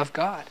essence of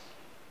God.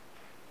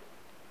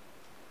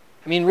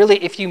 I mean,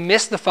 really, if you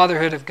miss the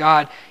fatherhood of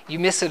God, you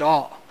miss it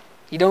all.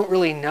 You don't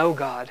really know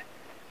God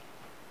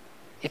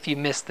if you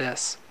miss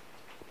this.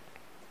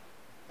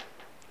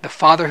 The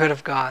fatherhood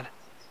of God.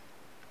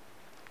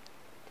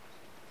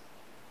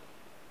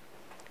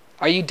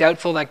 Are you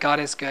doubtful that God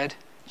is good?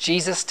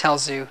 Jesus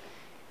tells you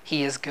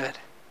he is good.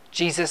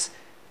 Jesus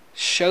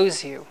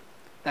shows you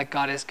that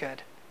God is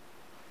good.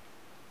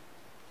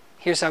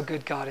 Here's how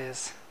good God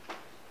is.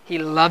 He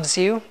loves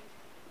you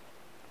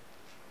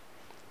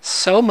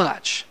so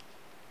much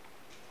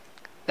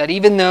that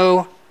even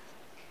though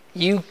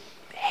you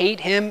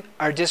hate him,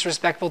 are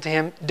disrespectful to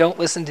him, don't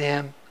listen to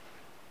him,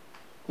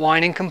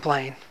 whine and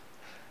complain,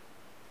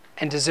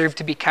 and deserve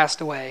to be cast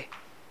away,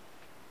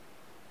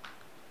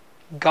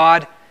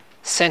 God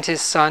sent his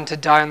Son to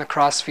die on the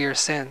cross for your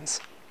sins,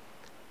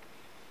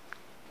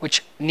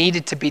 which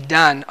needed to be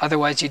done,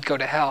 otherwise you'd go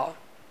to hell.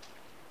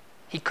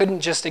 He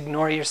couldn't just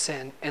ignore your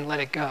sin and let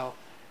it go.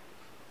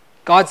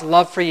 God's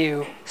love for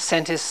you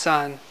sent his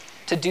Son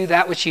to do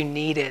that which you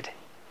needed,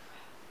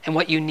 and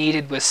what you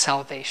needed was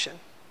salvation.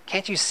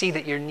 Can't you see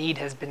that your need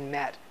has been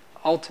met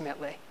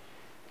ultimately?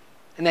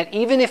 And that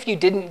even if you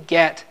didn't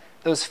get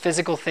those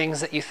physical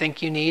things that you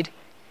think you need,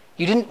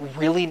 you didn't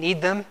really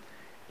need them,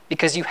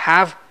 because you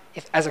have,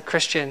 as a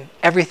Christian,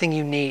 everything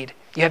you need.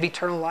 You have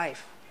eternal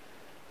life.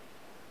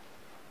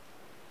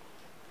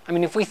 I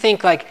mean, if we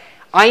think like,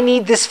 I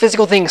need this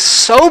physical thing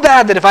so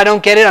bad that if I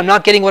don't get it, I'm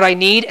not getting what I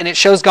need, and it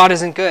shows God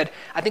isn't good,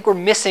 I think we're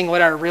missing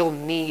what our real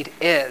need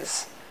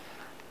is.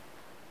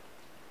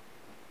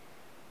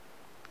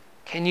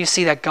 Can you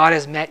see that God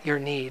has met your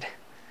need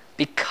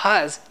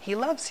because he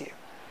loves you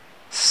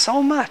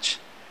so much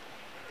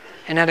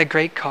and at a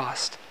great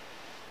cost?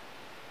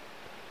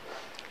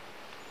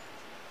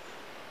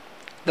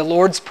 The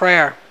Lord's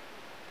Prayer.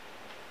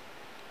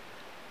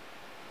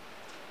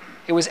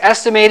 It was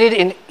estimated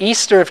in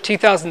Easter of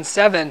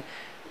 2007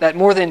 that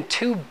more than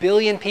 2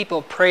 billion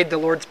people prayed the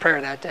Lord's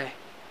Prayer that day.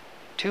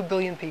 2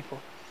 billion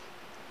people.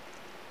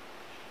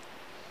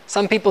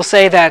 Some people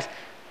say that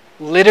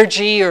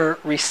liturgy or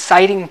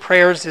reciting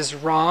prayers is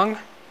wrong.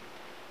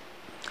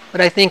 But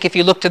I think if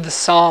you look to the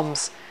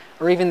Psalms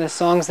or even the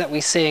songs that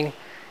we sing,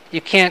 you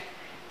can't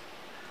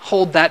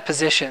hold that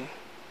position.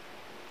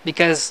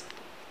 Because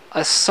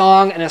a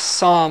song and a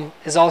psalm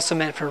is also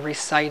meant for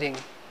reciting.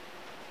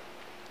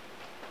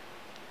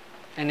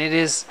 And it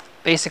is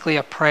basically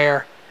a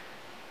prayer,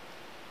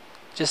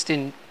 just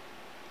in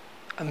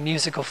a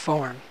musical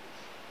form.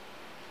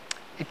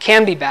 It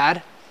can be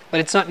bad,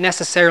 but it's not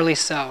necessarily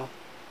so.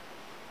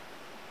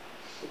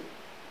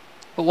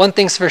 But one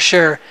thing's for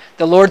sure,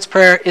 the Lord's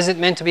Prayer isn't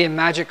meant to be a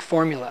magic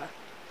formula.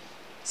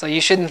 So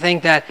you shouldn't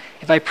think that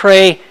if I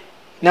pray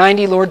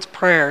 90 Lord's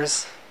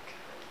Prayers,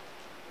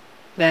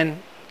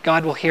 then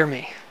God will hear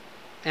me.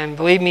 And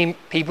believe me,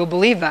 people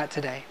believe that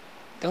today,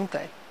 don't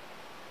they?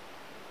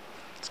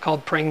 It's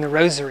called praying the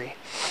rosary.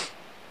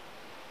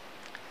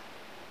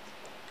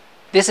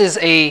 This is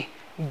a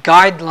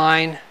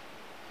guideline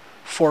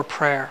for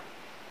prayer.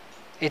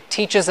 It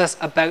teaches us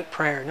about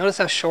prayer. Notice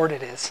how short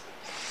it is.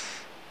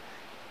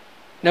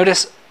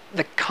 Notice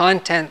the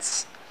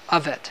contents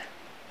of it.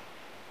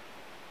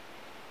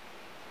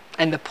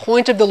 And the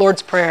point of the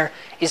Lord's Prayer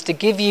is to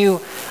give you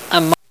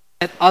a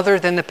mindset other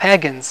than the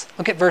pagans.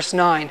 Look at verse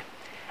 9.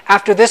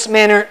 After this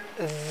manner,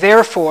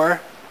 therefore,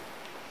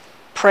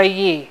 pray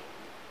ye.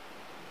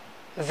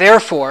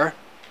 therefore,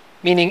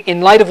 meaning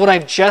in light of what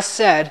I've just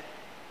said,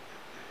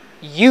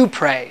 you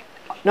pray.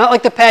 Not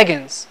like the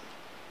pagans.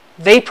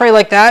 They pray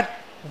like that.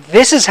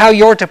 This is how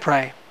you're to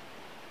pray.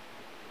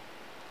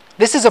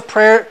 This is a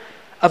prayer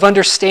of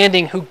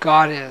understanding who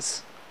God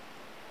is.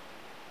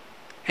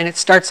 And it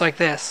starts like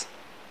this.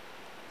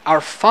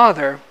 Our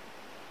Father,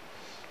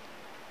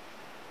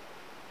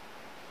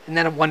 isn't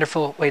that a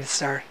wonderful way to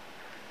start?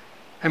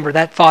 Remember,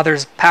 that Father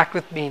is packed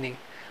with meaning.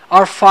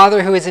 Our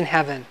Father who is in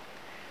heaven,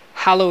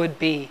 hallowed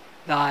be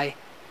thy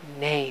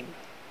name.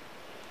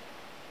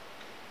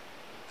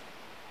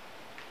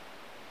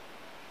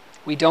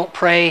 We don't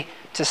pray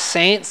to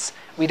saints.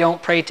 We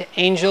don't pray to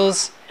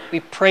angels. We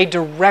pray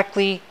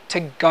directly to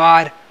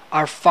God,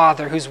 our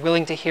Father, who's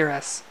willing to hear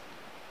us,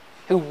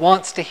 who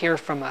wants to hear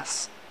from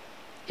us.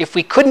 If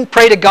we couldn't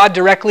pray to God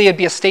directly, it'd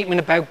be a statement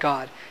about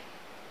God.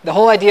 The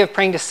whole idea of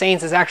praying to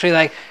saints is actually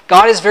like,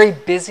 God is very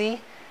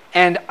busy,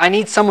 and I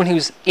need someone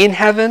who's in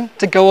heaven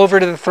to go over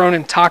to the throne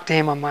and talk to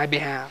him on my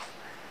behalf.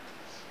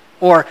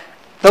 Or,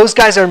 those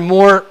guys are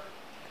more,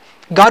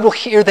 God will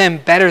hear them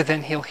better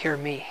than he'll hear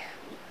me.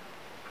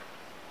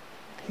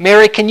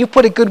 Mary, can you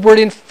put a good word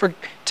in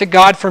to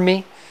God for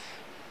me?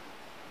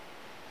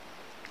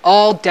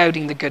 All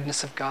doubting the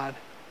goodness of God.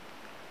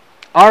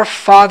 Our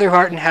Father who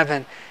art in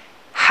heaven,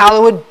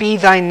 hallowed be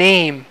thy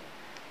name.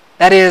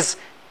 That is,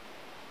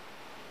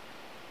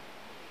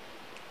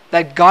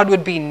 that God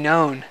would be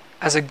known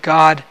as a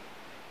God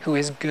who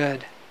is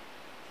good,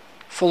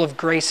 full of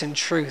grace and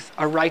truth,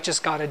 a righteous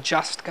God, a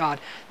just God.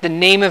 The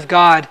name of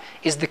God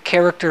is the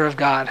character of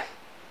God.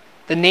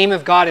 The name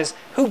of God is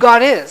who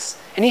God is.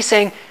 And he's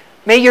saying,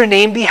 may your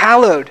name be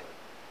hallowed.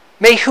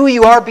 May who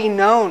you are be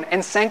known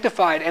and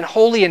sanctified and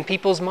holy in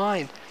people's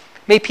mind.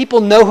 May people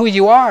know who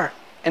you are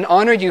and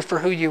honor you for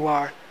who you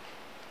are.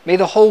 May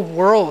the whole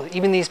world,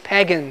 even these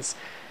pagans,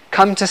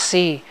 come to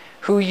see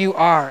who you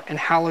are and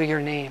hallow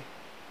your name.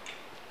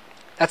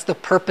 That's the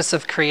purpose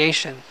of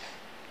creation,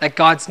 that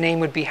God's name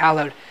would be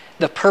hallowed.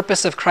 The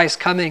purpose of Christ's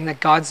coming, that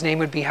God's name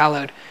would be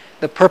hallowed.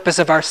 The purpose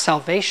of our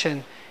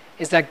salvation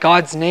is that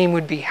God's name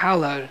would be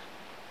hallowed.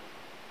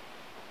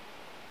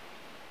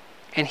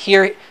 And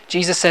here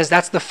Jesus says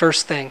that's the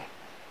first thing.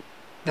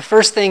 The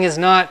first thing is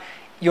not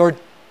your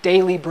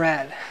daily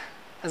bread,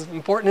 as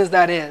important as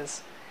that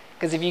is.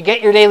 Because if you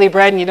get your daily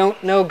bread and you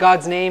don't know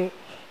God's name,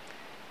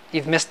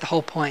 you've missed the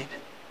whole point.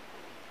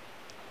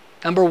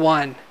 Number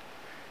one,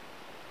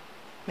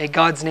 may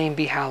God's name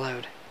be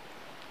hallowed.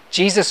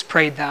 Jesus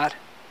prayed that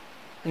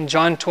in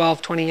John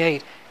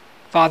 12:28.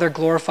 Father,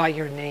 glorify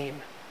your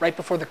name, right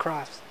before the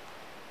cross.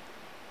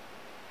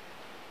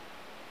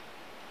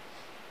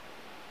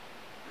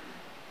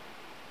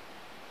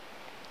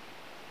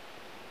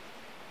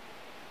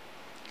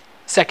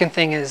 Second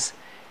thing is,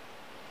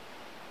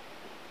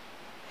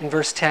 in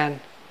verse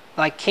 10,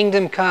 thy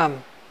kingdom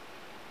come,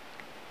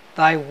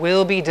 thy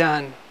will be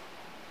done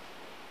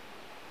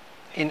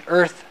in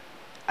earth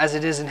as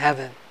it is in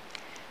heaven.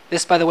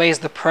 This, by the way, is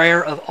the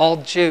prayer of all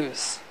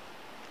Jews.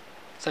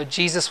 So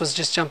Jesus was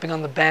just jumping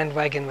on the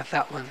bandwagon with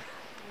that one.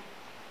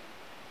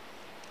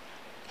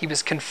 He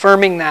was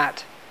confirming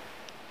that.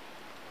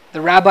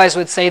 The rabbis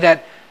would say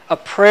that a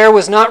prayer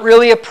was not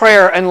really a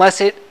prayer unless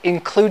it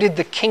included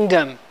the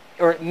kingdom,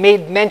 or it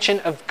made mention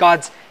of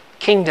God's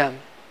kingdom.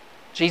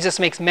 Jesus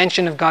makes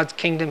mention of God's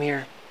kingdom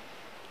here.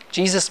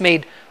 Jesus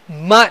made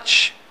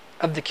much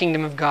of the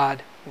kingdom of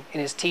God in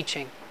his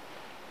teaching.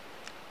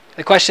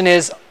 The question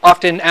is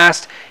often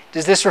asked,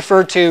 does this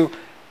refer to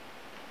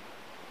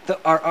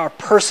our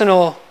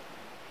personal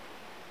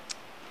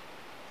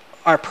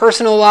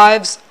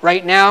lives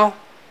right now?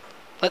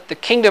 Let the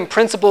kingdom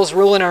principles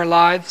rule in our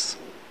lives?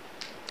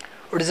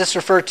 Or does this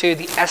refer to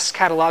the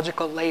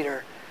eschatological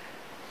later?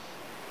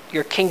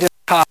 Your kingdom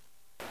come.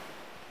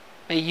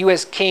 May you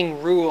as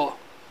king rule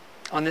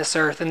on this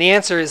earth. And the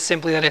answer is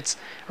simply that it's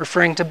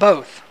referring to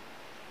both.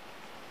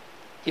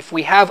 If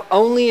we have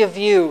only a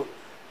view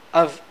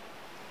of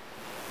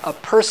a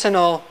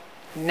personal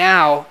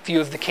now view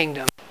of the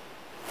kingdom,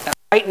 that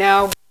right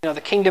now, the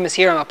kingdom is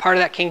here, I'm a part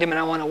of that kingdom and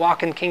I want to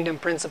walk in kingdom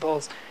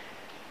principles,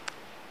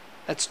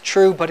 that's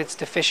true, but it's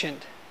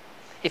deficient.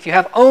 If you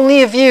have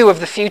only a view of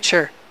the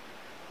future,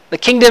 the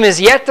kingdom is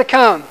yet to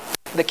come,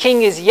 the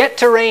king is yet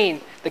to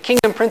reign, the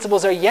kingdom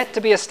principles are yet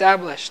to be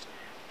established,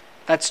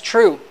 that's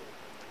true,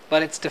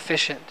 but it's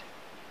deficient.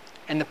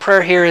 And the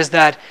prayer here is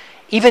that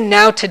even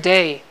now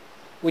today,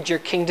 would your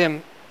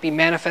kingdom be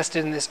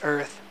manifested in this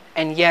earth,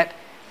 and yet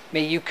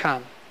may you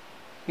come.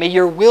 May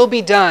your will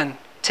be done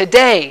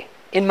today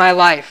in my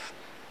life.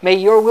 May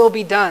your will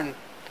be done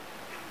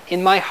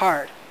in my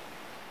heart.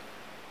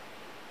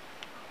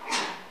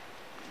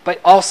 But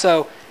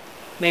also,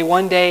 may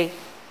one day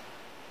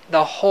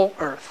the whole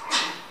earth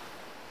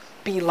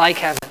be like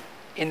heaven,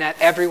 in that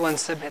everyone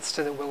submits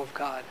to the will of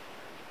God.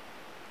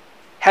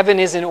 Heaven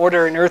is in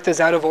order and earth is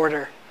out of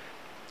order.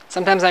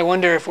 Sometimes I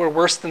wonder if we're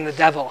worse than the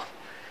devil.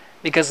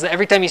 Because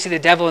every time you see the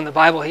devil in the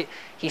Bible,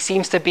 he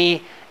seems to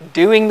be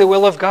doing the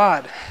will of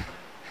God.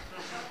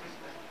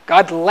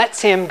 God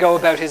lets him go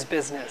about his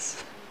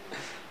business.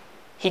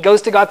 He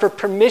goes to God for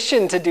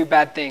permission to do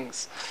bad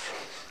things.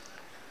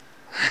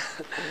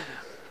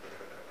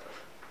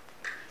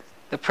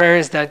 The prayer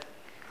is that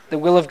the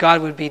will of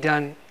God would be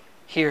done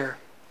here.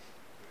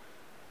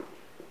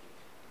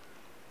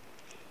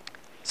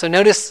 So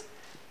notice,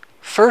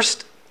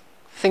 first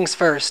things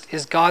first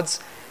is God's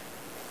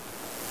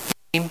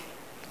name,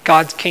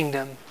 God's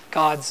kingdom,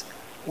 God's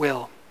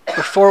will.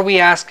 Before we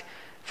ask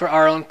for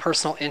our own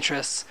personal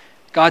interests,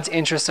 God's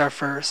interests are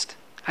first.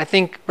 I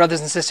think,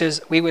 brothers and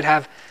sisters, we would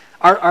have,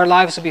 our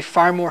lives would be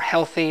far more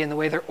healthy in the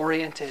way they're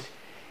oriented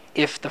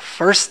if the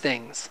first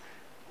things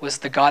was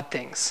the God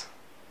things,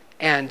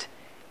 and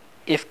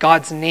if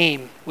God's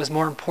name was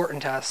more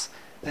important to us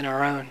than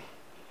our own,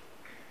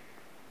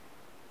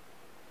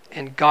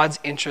 and God's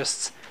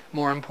interests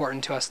more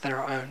important to us than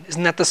our own.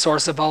 Isn't that the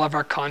source of all of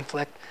our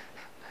conflict?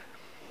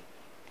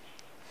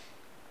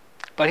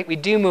 But we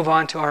do move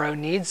on to our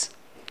own needs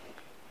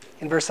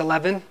in verse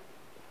 11,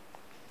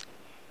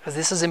 because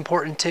this is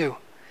important too.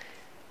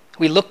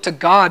 We look to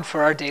God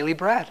for our daily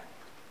bread.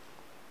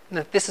 And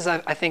that this is,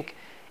 I think,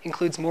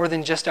 includes more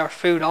than just our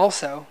food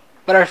also,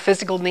 but our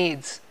physical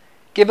needs.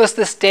 Give us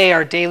this day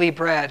our daily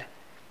bread.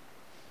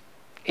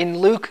 In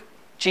Luke,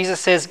 Jesus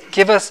says,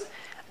 give us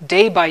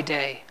day by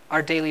day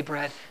our daily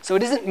bread. So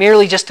it isn't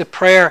merely just a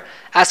prayer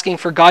asking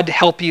for God to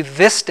help you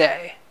this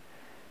day,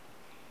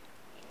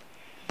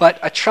 but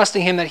a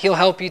trusting him that he'll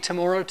help you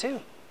tomorrow too,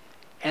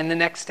 and the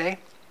next day,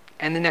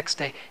 and the next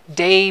day.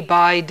 Day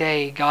by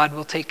day, God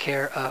will take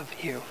care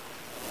of you.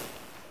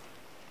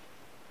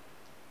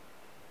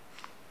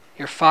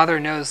 Your Father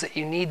knows that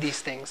you need these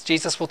things.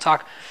 Jesus will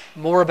talk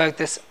more about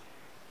this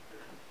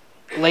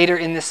later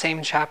in the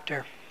same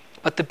chapter.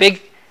 But the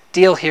big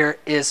deal here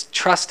is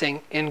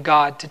trusting in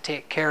God to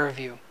take care of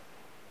you.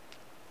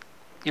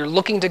 You're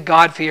looking to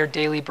God for your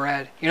daily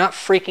bread. You're not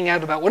freaking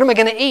out about, what am I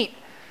going to eat?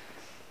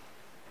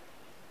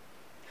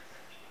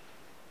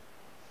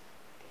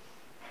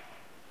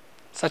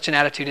 Such an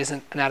attitude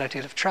isn't an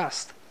attitude of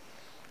trust.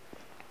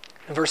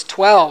 In verse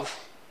 12,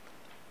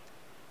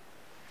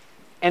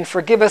 and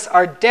forgive us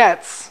our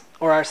debts,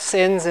 or our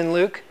sins in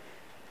Luke,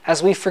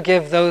 as we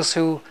forgive those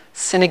who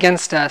sin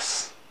against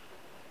us.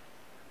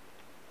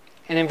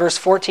 And in verse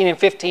 14 and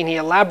 15, he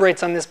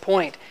elaborates on this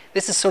point.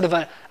 This is sort of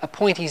a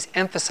point he's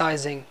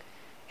emphasizing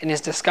in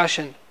his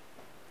discussion.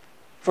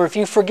 For if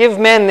you forgive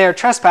men their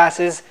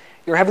trespasses,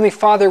 your heavenly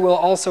Father will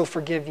also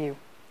forgive you.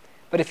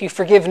 But if you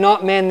forgive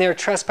not men their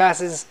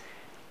trespasses,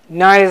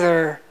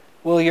 neither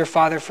will your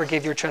Father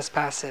forgive your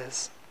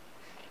trespasses.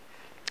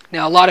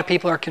 Now, a lot of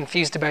people are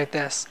confused about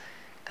this,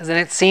 because then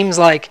it seems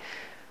like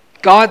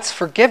God's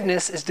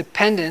forgiveness is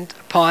dependent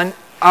upon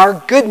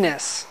our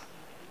goodness.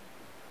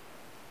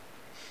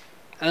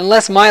 And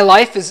unless my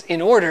life is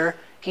in order,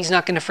 he's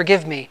not going to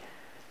forgive me.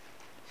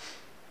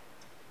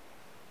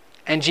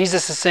 And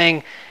Jesus is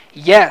saying,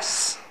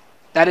 yes,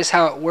 that is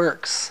how it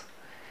works,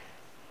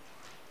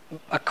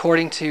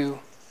 according to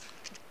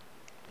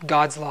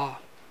God's law.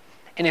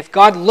 And if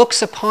God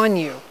looks upon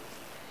you,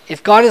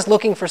 if God is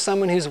looking for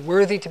someone who's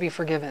worthy to be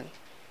forgiven,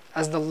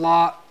 as the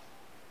law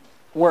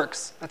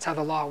works, that's how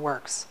the law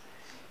works,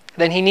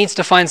 then he needs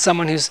to find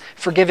someone who's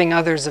forgiving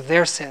others of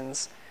their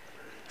sins.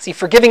 See,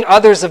 forgiving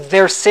others of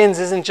their sins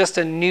isn't just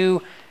a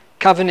new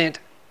covenant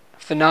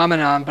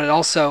phenomenon, but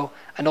also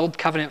an old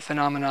covenant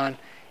phenomenon.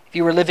 If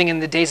you were living in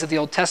the days of the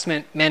Old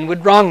Testament, men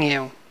would wrong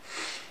you.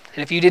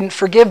 And if you didn't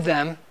forgive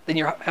them, then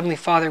your Heavenly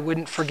Father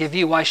wouldn't forgive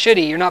you. Why should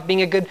he? You're not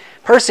being a good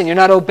person. You're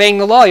not obeying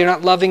the law. You're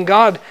not loving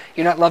God.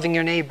 You're not loving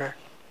your neighbor.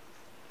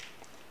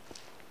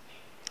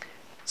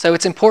 So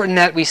it's important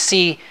that we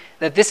see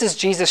that this is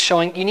Jesus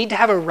showing you need to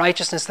have a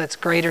righteousness that's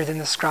greater than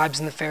the scribes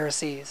and the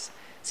Pharisees.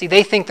 See,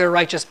 they think they're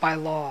righteous by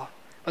law.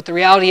 But the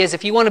reality is,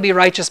 if you want to be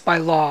righteous by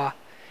law,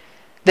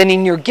 then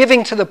in your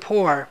giving to the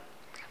poor,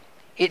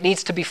 it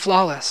needs to be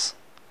flawless.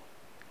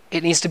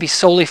 It needs to be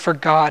solely for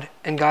God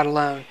and God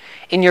alone.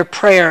 In your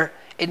prayer,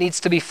 it needs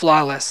to be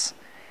flawless.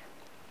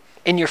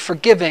 In your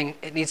forgiving,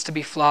 it needs to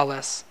be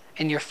flawless.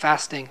 In your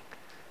fasting,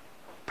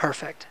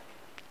 perfect.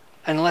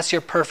 Unless you're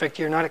perfect,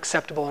 you're not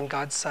acceptable in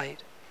God's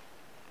sight.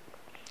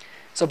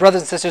 So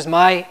brothers and sisters,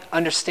 my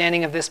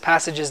understanding of this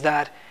passage is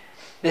that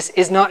this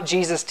is not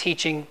Jesus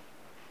teaching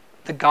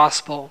the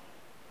gospel,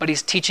 but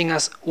he's teaching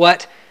us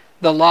what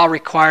the law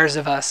requires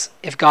of us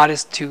if God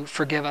is to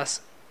forgive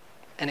us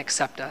and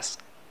accept us.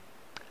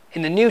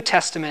 In the New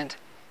Testament,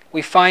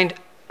 we find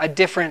a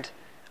different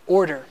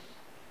order.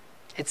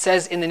 It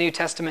says in the New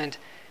Testament,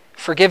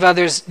 forgive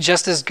others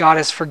just as God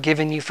has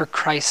forgiven you for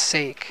Christ's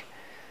sake.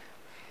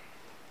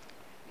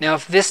 Now,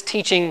 if this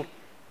teaching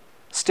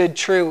stood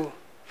true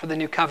for the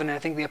New Covenant, I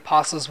think the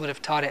apostles would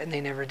have taught it, and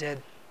they never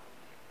did.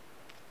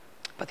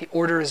 But the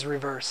order is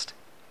reversed.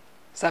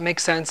 Does that make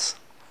sense?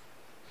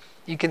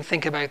 You can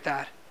think about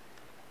that.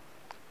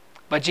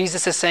 But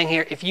Jesus is saying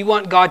here, if you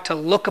want God to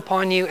look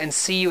upon you and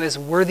see you as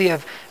worthy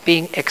of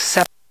being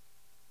accepted,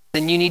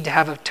 then you need to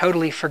have a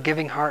totally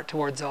forgiving heart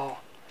towards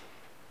all.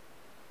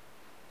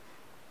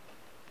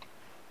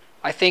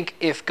 I think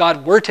if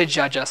God were to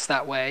judge us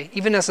that way,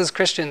 even us as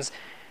Christians,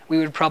 we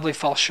would probably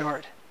fall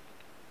short.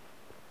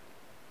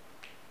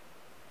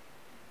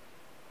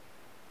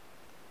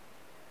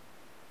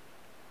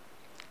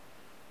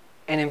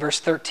 And in verse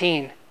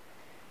 13,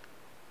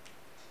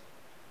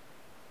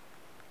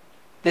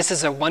 this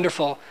is a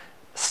wonderful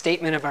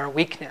statement of our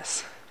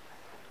weakness.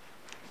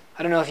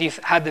 I don't know if you've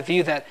had the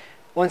view that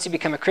once you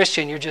become a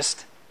Christian, you're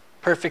just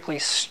perfectly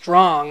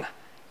strong.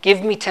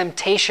 Give me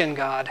temptation,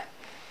 God.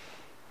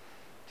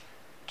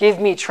 Give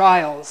me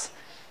trials,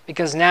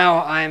 because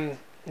now I'm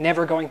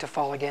never going to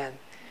fall again.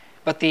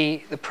 But the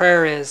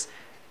prayer is,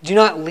 do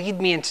not lead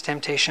me into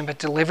temptation, but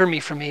deliver me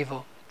from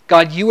evil.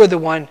 God, you are the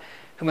one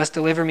who must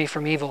deliver me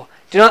from evil.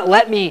 Do not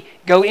let me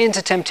go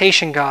into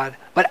temptation, God,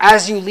 but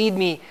as you lead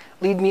me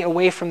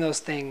away from those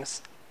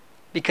things.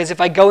 Because if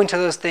I go into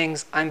those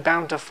things, I'm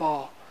bound to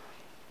fall.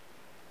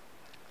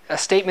 A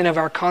statement of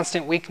our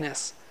constant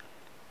weakness.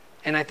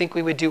 And I think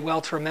we would do well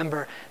to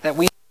remember that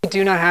we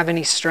do not have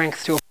any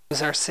strength to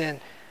oppose our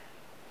sin,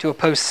 to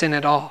oppose sin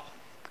at all,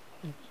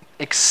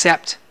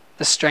 except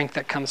the strength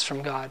that comes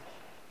from God.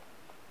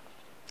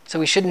 So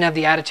we shouldn't have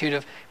the attitude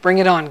of, bring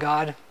it on,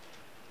 God,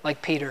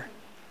 like Peter.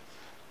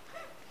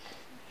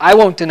 I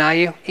won't deny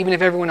you, even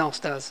if everyone else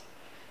does.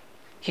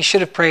 He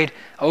should have prayed,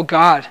 oh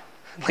God,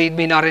 lead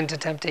me not into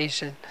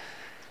temptation.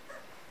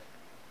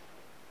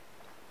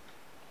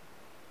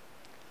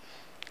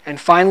 And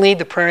finally,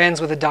 the prayer ends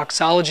with a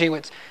doxology,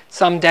 which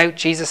some doubt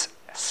Jesus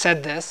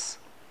said this,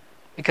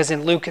 because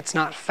in Luke it's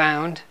not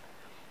found.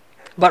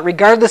 But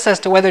regardless as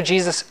to whether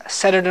Jesus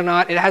said it or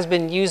not, it has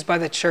been used by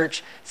the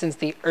church since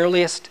the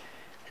earliest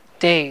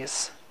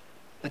days.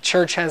 The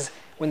church has,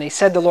 when they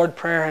said the Lord's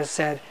Prayer, has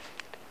said,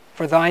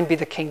 for thine be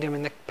the kingdom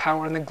and the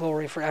power and the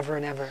glory forever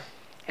and ever.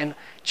 And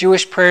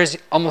Jewish prayers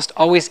almost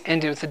always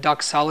ended with a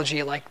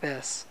doxology like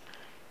this.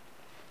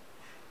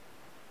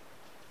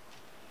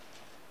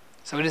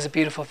 So it is a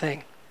beautiful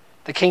thing.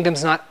 The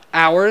kingdom's not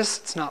ours,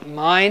 it's not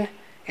mine,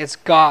 it's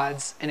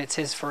God's, and it's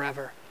his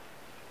forever.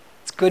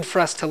 It's good for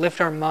us to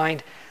lift our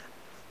mind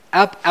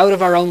up out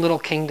of our own little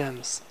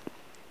kingdoms,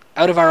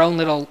 out of our own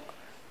little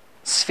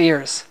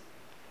spheres,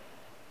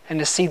 and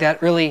to see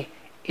that really,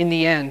 in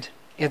the end,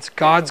 it's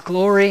God's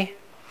glory.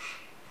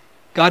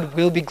 God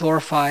will be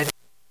glorified,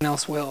 no one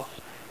else will.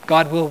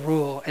 God will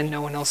rule, and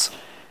no one else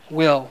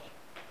will,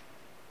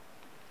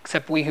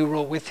 except we who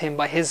rule with him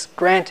by his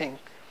granting.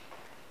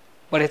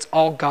 But it's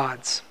all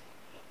God's,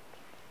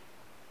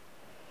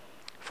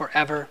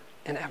 forever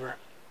and ever.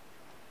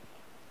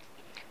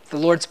 The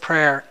Lord's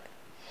Prayer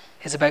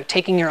is about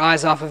taking your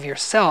eyes off of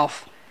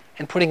yourself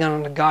and putting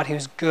on a God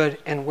who's good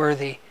and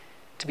worthy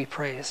to be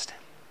praised.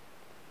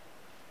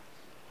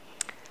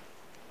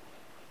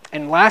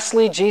 And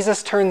lastly,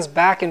 Jesus turns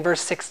back in verse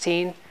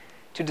 16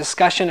 to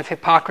discussion of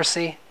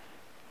hypocrisy.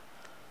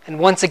 And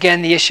once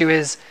again, the issue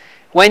is,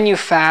 when you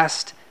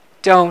fast,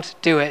 don't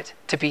do it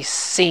to be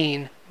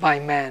seen by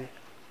men.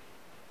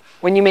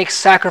 When you make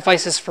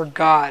sacrifices for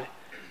God,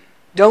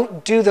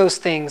 don't do those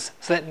things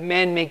so that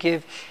men may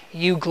give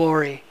you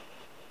glory,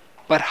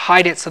 but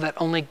hide it so that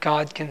only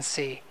God can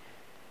see,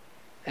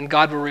 and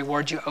God will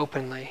reward you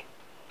openly.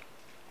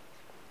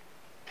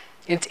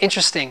 It's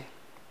interesting.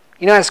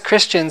 You know, as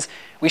Christians,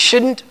 we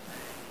shouldn't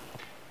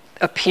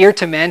appear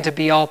to men to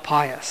be all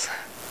pious.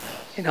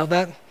 You know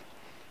that?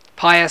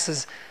 Pious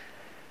is,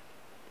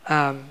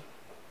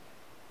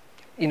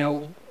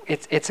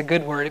 it's a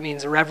good word. It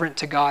means reverent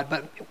to God,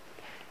 but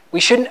we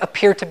shouldn't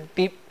appear to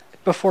be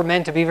before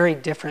men to be very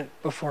different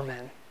before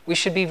men. We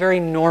should be very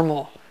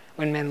normal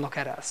when men look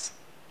at us.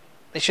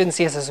 They shouldn't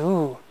see us as,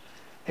 ooh,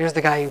 there's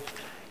the guy who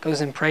goes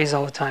and prays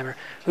all the time, or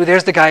ooh,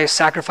 there's the guy who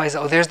sacrifices,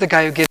 oh, there's the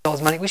guy who gives all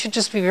his money. We should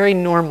just be very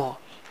normal.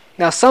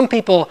 Now, some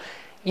people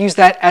use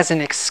that as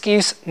an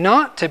excuse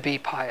not to be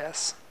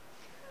pious.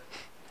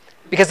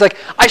 Because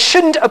I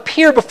shouldn't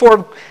appear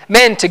before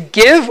men to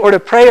give or to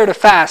pray or to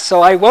fast,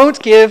 so I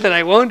won't give and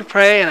I won't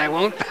pray and I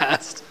won't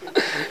fast.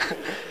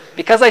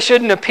 Because I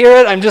shouldn't appear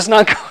it, I'm just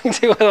not going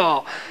to at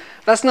all.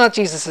 That's not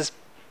Jesus'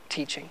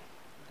 teaching.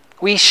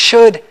 We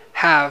should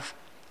have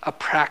a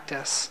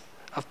practice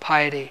of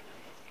piety,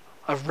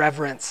 of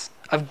reverence,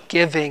 of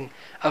giving,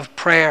 of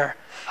prayer,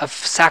 of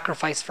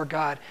sacrifice for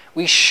God.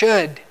 We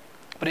should,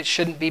 but it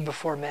shouldn't be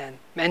before men.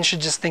 Men should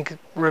just think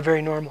we're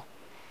very normal.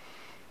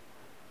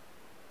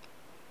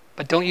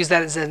 But don't use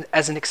that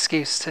as an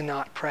excuse to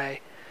not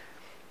pray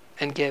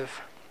and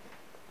give.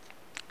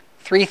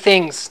 3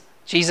 things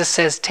Jesus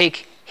says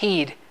take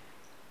heed: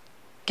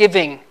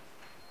 giving,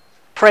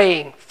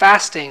 praying,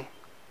 fasting.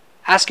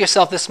 Ask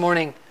yourself this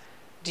morning,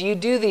 do you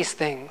do these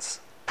things?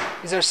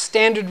 These are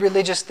standard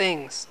religious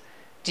things.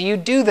 Do you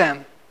do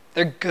them?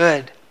 They're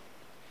good.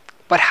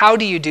 But how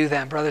do you do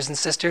them, brothers and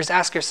sisters?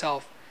 Ask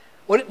yourself,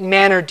 what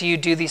manner do you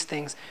do these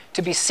things?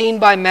 To be seen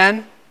by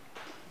men?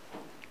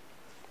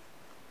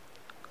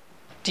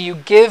 Do you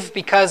give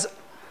because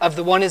of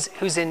the one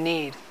who's in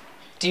need?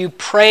 Do you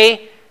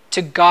pray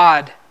to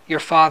God, your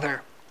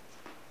Father,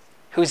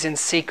 who's in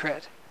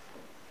secret?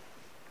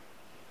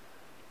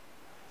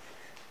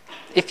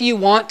 If you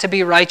want to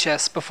be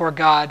righteous before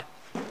God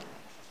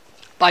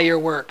by your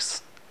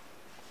works,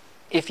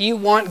 if you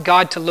want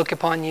God to look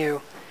upon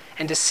you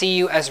and to see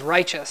you as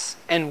righteous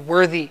and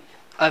worthy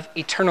of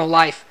eternal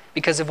life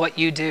because of what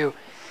you do,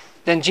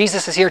 then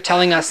Jesus is here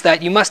telling us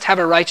that you must have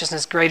a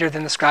righteousness greater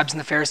than the scribes and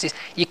the Pharisees.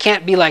 You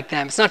can't be like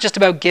them. It's not just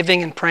about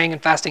giving and praying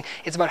and fasting.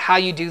 It's about how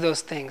you do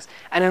those things.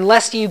 And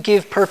unless you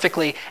give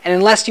perfectly, and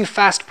unless you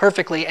fast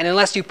perfectly, and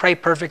unless you pray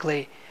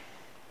perfectly,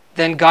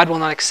 then God will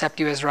not accept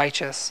you as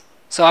righteous.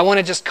 So I want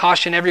to just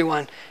caution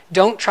everyone,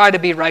 don't try to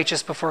be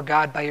righteous before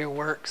God by your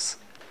works.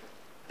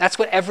 That's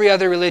what every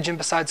other religion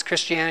besides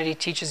Christianity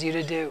teaches you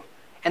to do.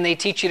 And they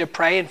teach you to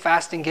pray and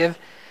fast and give.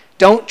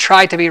 Don't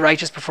try to be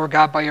righteous before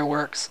God by your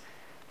works.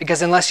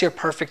 Because unless you're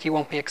perfect, you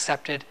won't be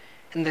accepted.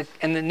 And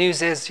the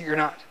news is you're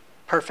not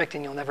perfect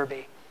and you'll never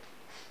be.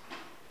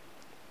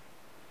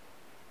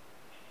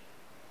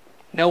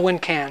 No one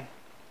can.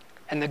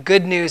 And the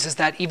good news is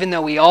that even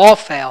though we all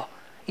fail,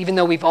 even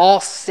though we've all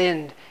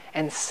sinned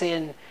and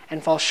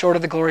fall short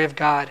of the glory of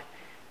God,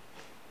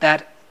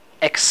 that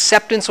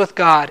acceptance with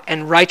God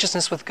and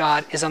righteousness with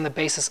God is on the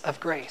basis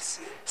of grace.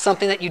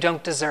 Something that you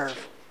don't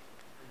deserve.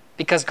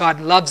 Because God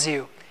loves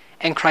you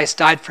and Christ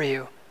died for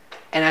you.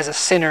 And as a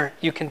sinner,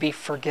 you can be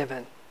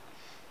forgiven.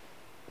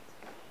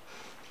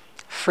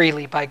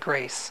 Freely by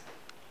grace.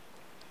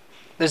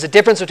 There's a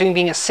difference between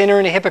being a sinner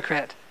and a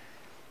hypocrite.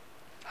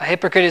 A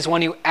hypocrite is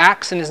one who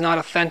acts and is not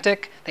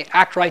authentic. They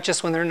act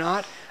righteous when they're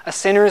not. A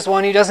sinner is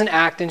one who doesn't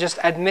act and just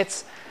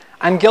admits,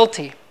 I'm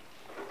guilty.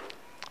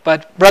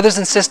 But brothers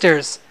and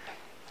sisters,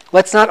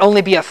 let's not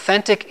only be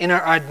authentic in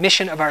our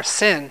admission of our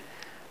sin,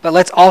 but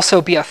let's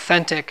also be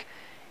authentic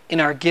in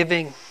our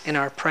giving, in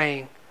our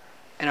praying,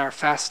 in our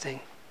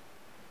fasting.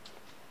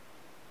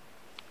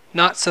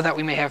 Not so that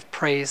we may have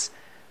praise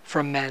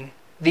from men.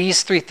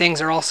 These three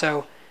things are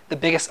also the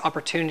biggest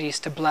opportunities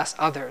to bless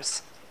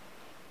others.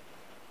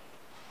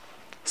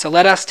 So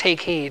let us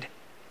take heed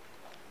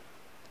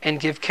and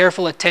give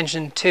careful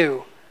attention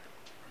to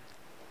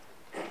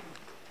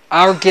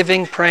our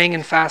giving, praying,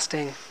 and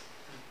fasting,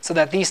 so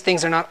that these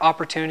things are not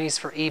opportunities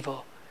for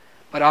evil,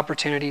 but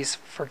opportunities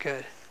for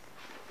good,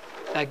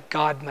 that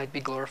God might be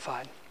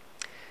glorified.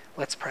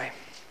 Let's pray.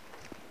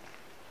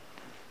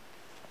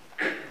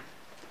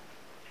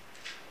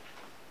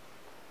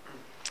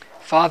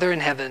 Father in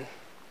heaven,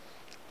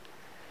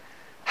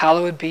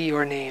 hallowed be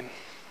your name.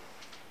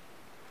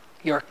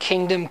 Your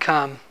kingdom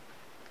come,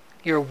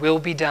 your will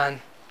be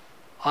done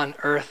on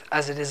earth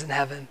as it is in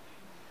heaven.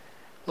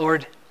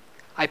 Lord,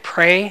 I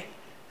pray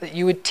that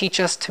you would teach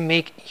us to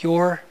make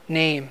your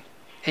name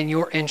and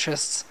your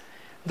interests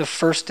the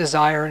first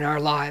desire in our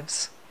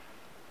lives.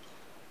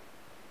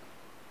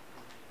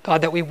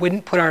 God, that we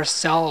wouldn't put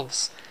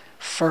ourselves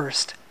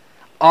first,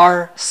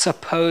 our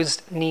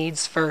supposed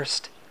needs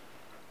first,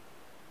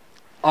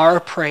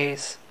 our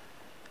praise.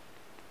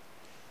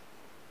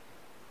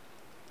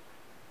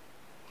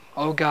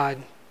 Oh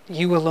God,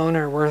 you alone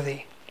are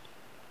worthy.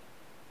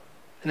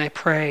 And I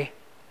pray,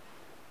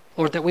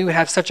 Lord, that we would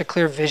have such a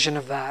clear vision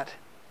of that,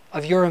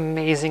 of your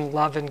amazing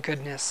love and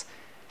goodness,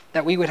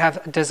 that we would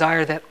have a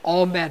desire that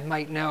all men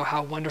might know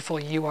how wonderful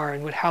you are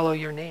and would hallow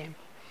your name.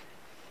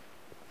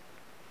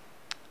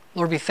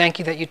 Lord, we thank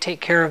you that you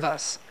take care of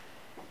us.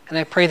 And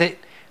I pray that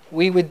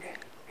we would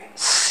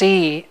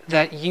see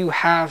that you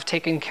have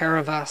taken care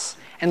of us.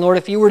 And Lord,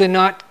 if you were to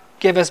not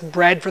give us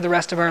bread for the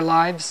rest of our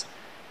lives,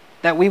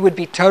 that we would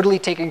be totally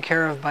taken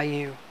care of by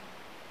you.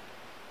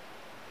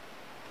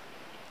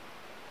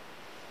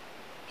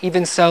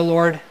 Even so,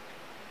 Lord,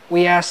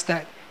 we ask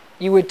that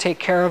you would take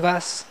care of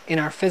us in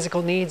our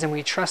physical needs, and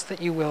we trust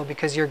that you will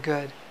because you're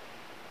good.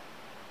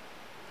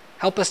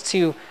 Help us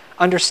to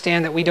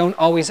understand that we don't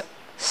always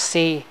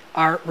see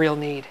our real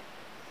need.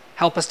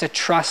 Help us to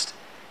trust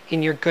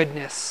in your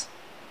goodness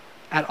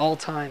at all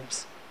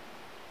times.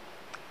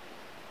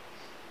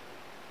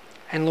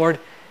 And Lord,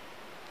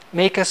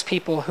 make us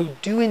people who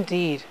do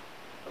indeed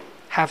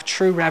have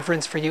true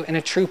reverence for you and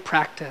a true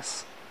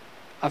practice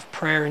of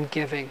prayer and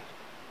giving.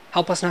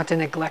 Help us not to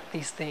neglect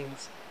these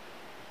things,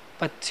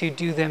 but to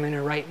do them in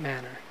a right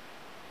manner.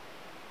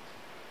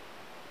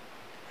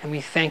 And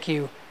we thank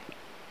you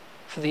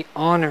for the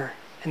honor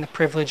and the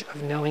privilege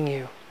of knowing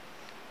you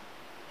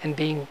and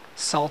being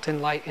salt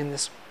and light in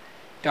this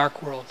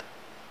dark world.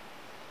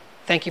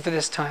 Thank you for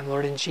this time,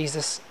 Lord. In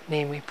Jesus'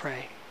 name we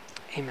pray.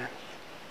 Amen.